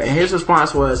Dan Gilbert. And his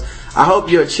response was, I hope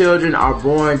your children are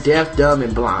born deaf, dumb,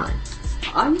 and blind.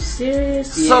 Are you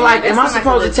serious? So, am I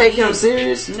supposed to take him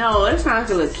serious? No, that's not like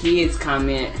a little kid's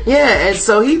comment. Yeah, and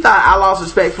so he thought I lost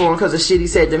respect for him because of shit he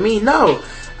said to me. No,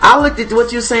 I looked at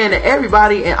what you're saying to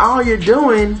everybody, and all you're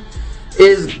doing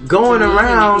is going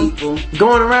around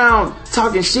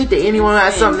talking shit to anyone who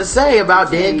has something to say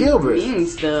about Dan Gilbert. Mean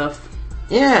stuff.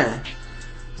 Yeah.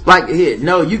 Like,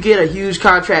 you get a huge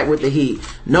contract with the Heat.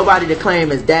 Nobody to claim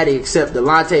as daddy except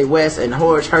Delonte West and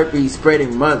Horace herpes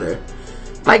spreading mother.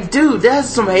 Like, dude, that's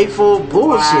some hateful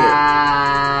bullshit.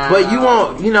 Wow. But you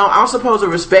won't, I'm supposed to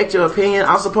respect your opinion.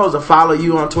 I'm supposed to follow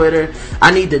you on Twitter.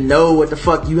 I need to know what the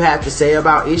fuck you have to say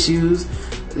about issues.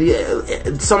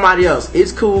 Yeah, somebody else,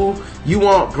 it's cool. You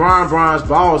want bronze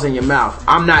balls in your mouth.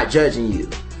 I'm not judging you.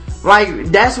 Like,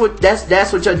 that's what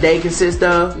your day consists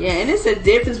of. Yeah, and it's a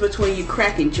difference between you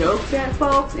cracking jokes at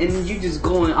folks and you just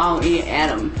going all in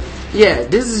at them. Yeah,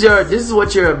 this is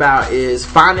what you're about, is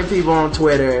finding people on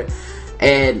Twitter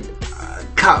and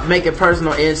making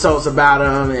personal insults about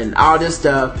them and all this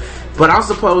stuff. But I'm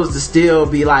supposed to still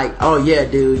be like, oh yeah,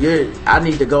 dude, I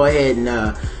need to go ahead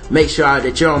and make sure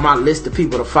that you're on my list of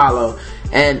people to follow.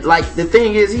 And like, the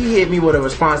thing is, he hit me with a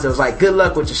response that was like, good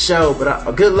luck with your show,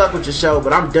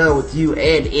 but I'm done with you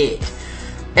and it.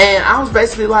 And I was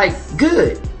basically like,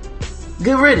 good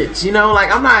riddance.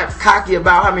 Like, I'm not cocky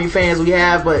about how many fans we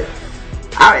have, but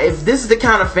if this is the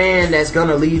kind of fan that's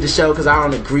gonna leave the show because I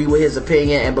don't agree with his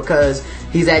opinion and because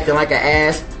he's acting like an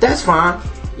ass, that's fine.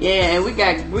 Yeah, and we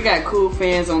got cool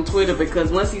fans on Twitter,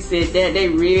 because once he said that, they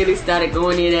really started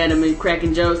going in at him and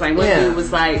cracking jokes. Like, one dude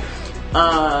was like,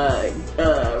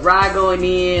 Rod going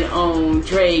in on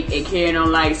Drake and carrying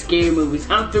on like scary movies.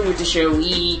 I'm through with the show.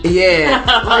 Yeah,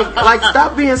 like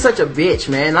stop being such a bitch,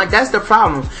 man. Like, that's the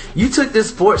problem. You took this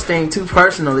sports thing too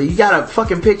personally. You got a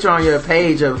fucking picture on your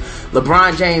page of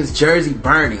LeBron James' jersey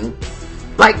burning.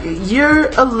 Like, you're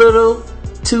a little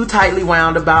too tightly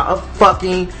wound about a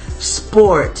fucking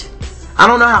sport. I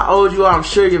don't know how old you are. I'm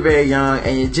sure you're very young,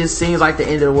 and it just seems like the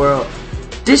end of the world.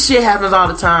 This shit happens all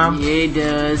the time. Yeah, it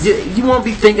does. You won't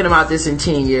be thinking about this in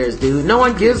 10 years, dude. No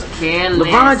one gives... Careless.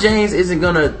 LeBron James isn't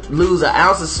gonna lose an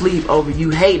ounce of sleep over you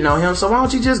hating on him, so why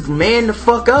don't you just man the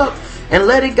fuck up and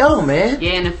let it go, man?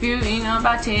 Yeah, in a few,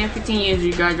 about 10, 15 years,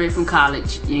 you graduate from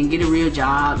college and get a real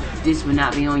job. This will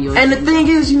not be on your... And the thing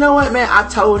is, you know what, man? I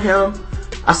told him,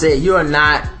 I said, you are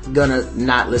not gonna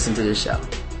not listen to this show.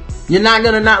 You're not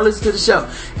gonna not listen to the show.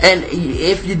 And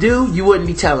if you do, you wouldn't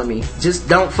be telling me. Just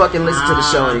don't fucking listen to the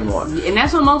show anymore. And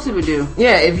that's what most people do.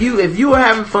 Yeah, if you were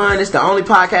having fun, it's the only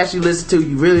podcast you listen to,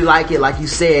 you really like it, like you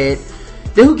said,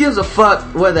 then who gives a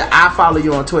fuck whether I follow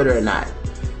you on Twitter or not?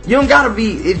 You don't gotta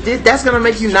be... If that's gonna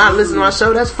make you not listen to my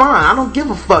show, that's fine. I don't give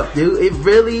a fuck, dude. It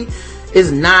really is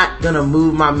not gonna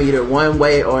move my meter one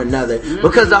way or another. Mm-hmm.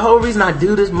 Because the whole reason I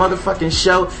do this motherfucking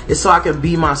show is so I can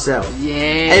be myself.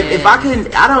 Yeah. If I couldn't...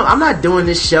 I'm not doing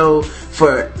this show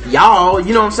for y'all.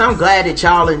 You know what I'm saying? I'm glad that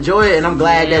y'all enjoy it, and I'm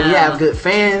glad that we have good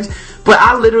fans. But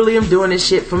I literally am doing this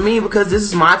shit for me because this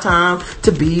is my time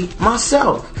to be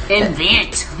myself.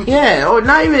 Invent. Yeah, or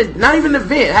not even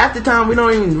invent. Half the time we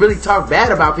don't even really talk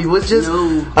bad about people. It's just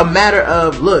a matter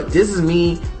of, look, this is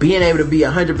me being able to be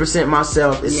 100%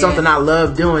 myself. It's something I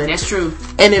love doing. That's true.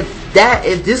 And if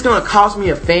this gonna cost me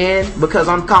a fan because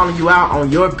I'm calling you out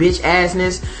on your bitch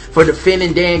assness for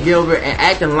defending Dan Gilbert and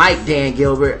acting like Dan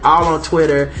Gilbert all on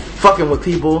Twitter, fucking with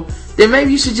people, then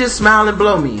maybe you should just smile and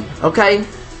blow me, okay?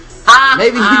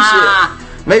 Maybe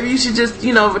you should just,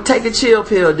 take a chill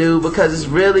pill, dude, because it's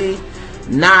really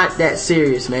not that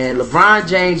serious, man. LeBron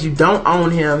James, you don't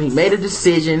own him. He made a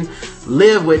decision.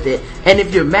 Live with it. And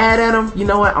if you're mad at him, you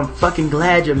know what? I'm fucking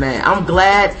glad you're mad. I'm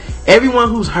glad everyone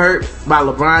who's hurt by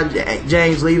LeBron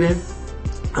James leaving,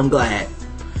 I'm glad.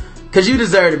 Because you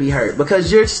deserve to be hurt.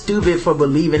 Because you're stupid for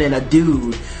believing in a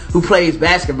dude who plays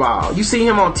basketball. You see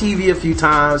him on TV a few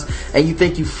times and you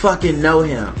think you fucking know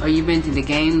him. Or you've been to the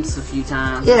games a few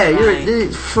times. Yeah, you're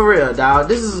for real, dog.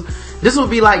 This would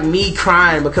be like me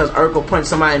crying because Urkel punched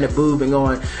somebody in the boob and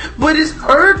going, but it's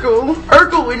Urkel.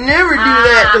 Urkel would never do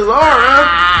that to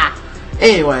Laura.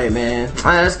 Anyway, man,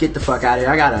 let's get the fuck out of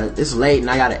here. It's late and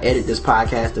I gotta edit this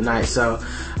podcast tonight. So,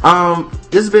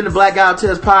 this has been the Blackout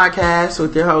Tales podcast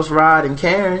with your host Rod and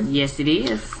Karen. Yes, it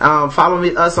is. Follow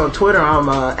us on Twitter. I'm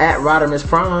at Rodimus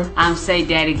Prawn. I'm Say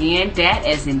Dat Again. Dat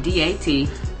as in DAT.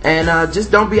 And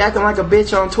just don't be acting like a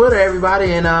bitch on Twitter,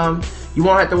 everybody. And you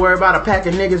won't have to worry about a pack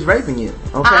of niggas raping you.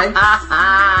 Okay.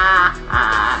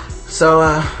 So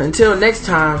until next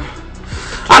time,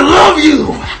 I love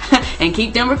you. And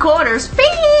keep them recorders. Beep.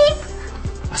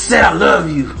 I said I love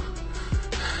you.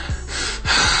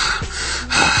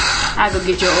 I go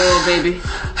get your oil, baby.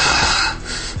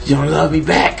 You don't love me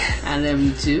back. I love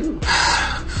you too.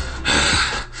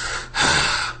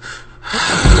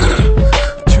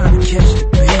 I'm trying to catch the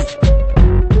beat.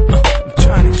 I'm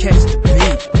trying to catch the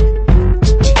beat.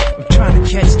 I'm trying to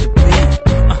catch the beat.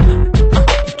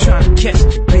 I'm trying to catch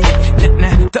the beat.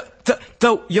 Now,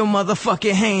 throw your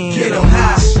motherfucking hands. Get 'em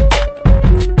high.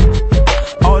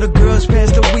 All the girls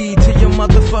pass the weed to your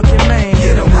motherfucking man.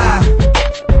 Get 'em high.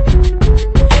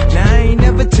 Now I ain't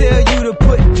never tell you to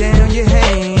put down your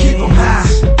hands. Keep 'em high.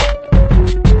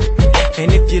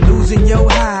 And if you're losing your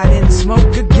high, then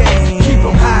smoke again. Keep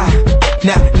 'em high.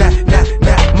 Nah,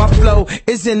 my flow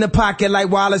is in the pocket like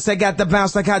Wallace. I got the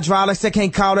bounce like hydraulics. I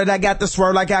can't call it, I got the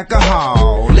swirl like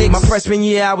alcohol. My freshman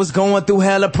year I was going through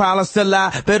hella problems till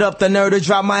I bit up the nerve to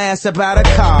drop my ass up out of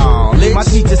college. My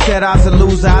teacher said I was a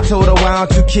loser. I told her, why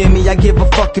don't you kill me? I give a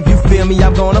fuck if you feel me,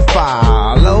 I'm gonna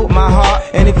follow my heart.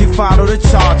 And if you follow the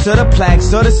charts or the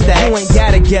plaques or the stacks, you ain't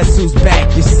gotta guess who's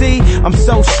back. You see, I'm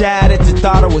so shy that you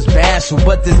thought I was bashful,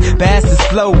 but this bastard's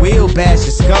flow will bash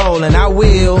your skull. And I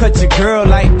will cut your girl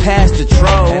like past the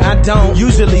troll. And I don't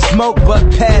usually smoke but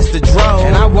pass the dro.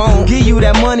 And I won't give you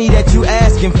that money that you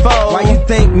asking for. Why you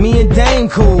think me and Dame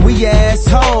cool? We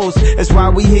assholes. That's why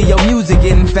we hear your music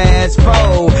getting fast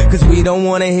forward. Cause we don't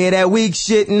wanna hear that weak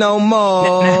shit no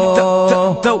more.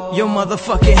 Throw your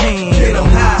motherfucking hands. Get 'em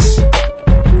high.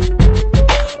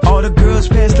 All the girls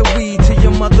pass the weed to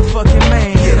your motherfucking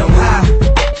man. Get 'em high.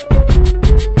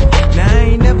 Now I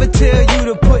ain't never tell you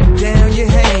to put down your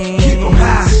hands. Keep 'em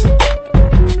high.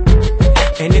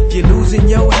 And if you're losing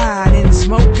your high, then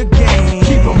smoke again.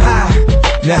 Keep 'em high.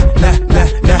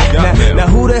 Now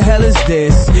who the hell is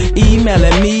this?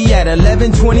 Emailing me at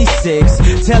 11:26,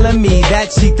 telling me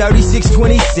that she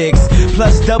 3626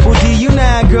 plus double D. You know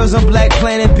how girls on Black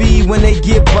Planet B when they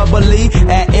get bubbly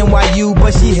at NYU,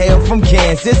 but she hail from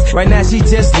Kansas. Right now she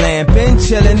just lamping,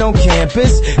 chilling on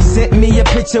campus. Sent me a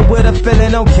picture with a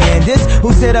feeling on Candace,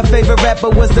 who said her favorite rapper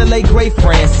was the late great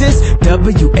Francis.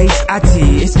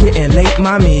 WHIT, it's getting late,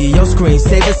 mommy. Your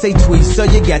screensaver say tweet, so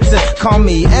you got to call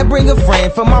me and bring a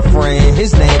friend for my friend.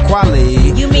 His name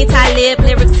Quali. You mean Talib,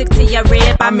 lyrics stick to your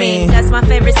rib. I mean, that's my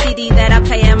favorite CD that I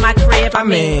play in my crib. I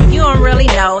mean, you don't really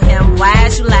know him. Why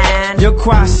is you lying? Yo,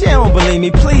 Qua, she don't believe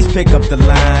me. Please pick up the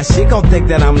line. She gon' think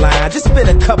that I'm lying. Just spit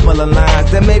a couple of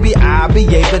lines, then maybe I'll be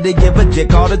able to give a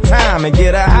dick all the time and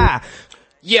get her high.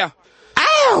 Yeah.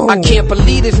 Ow. I can't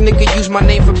believe this nigga used my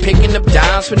name for picking up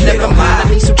dimes. But never mind, I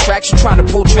need some traction, trying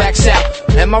to pull tracks out.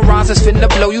 And my rhymes is finna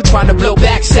blow, you trying to blow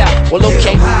backs out. Well,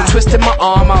 okay, you twisted my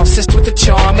arm, I'll assist with the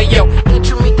charm. And yo, did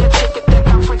you meet that chick that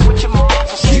got friends with your mom?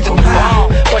 So she's the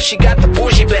bomb, but she got the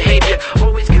bougie behavior.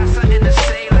 Always got something to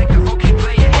say, like a okay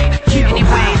player hater.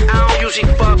 Anyways, I don't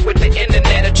usually fuck with the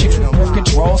internet or chicks with birth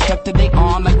control stuck to their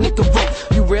arm like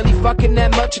Nicorette. You really fucking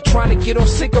that much or trying to get on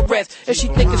cigarettes? If she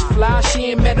think it's fly,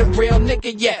 she ain't met a real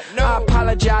nigga yet. I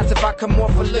apologize if I come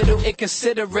off a little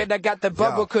inconsiderate. I got the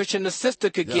bubble cushion, the sister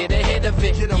could get ahead of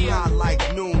it. Get 'em high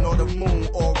like noon or the moon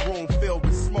or room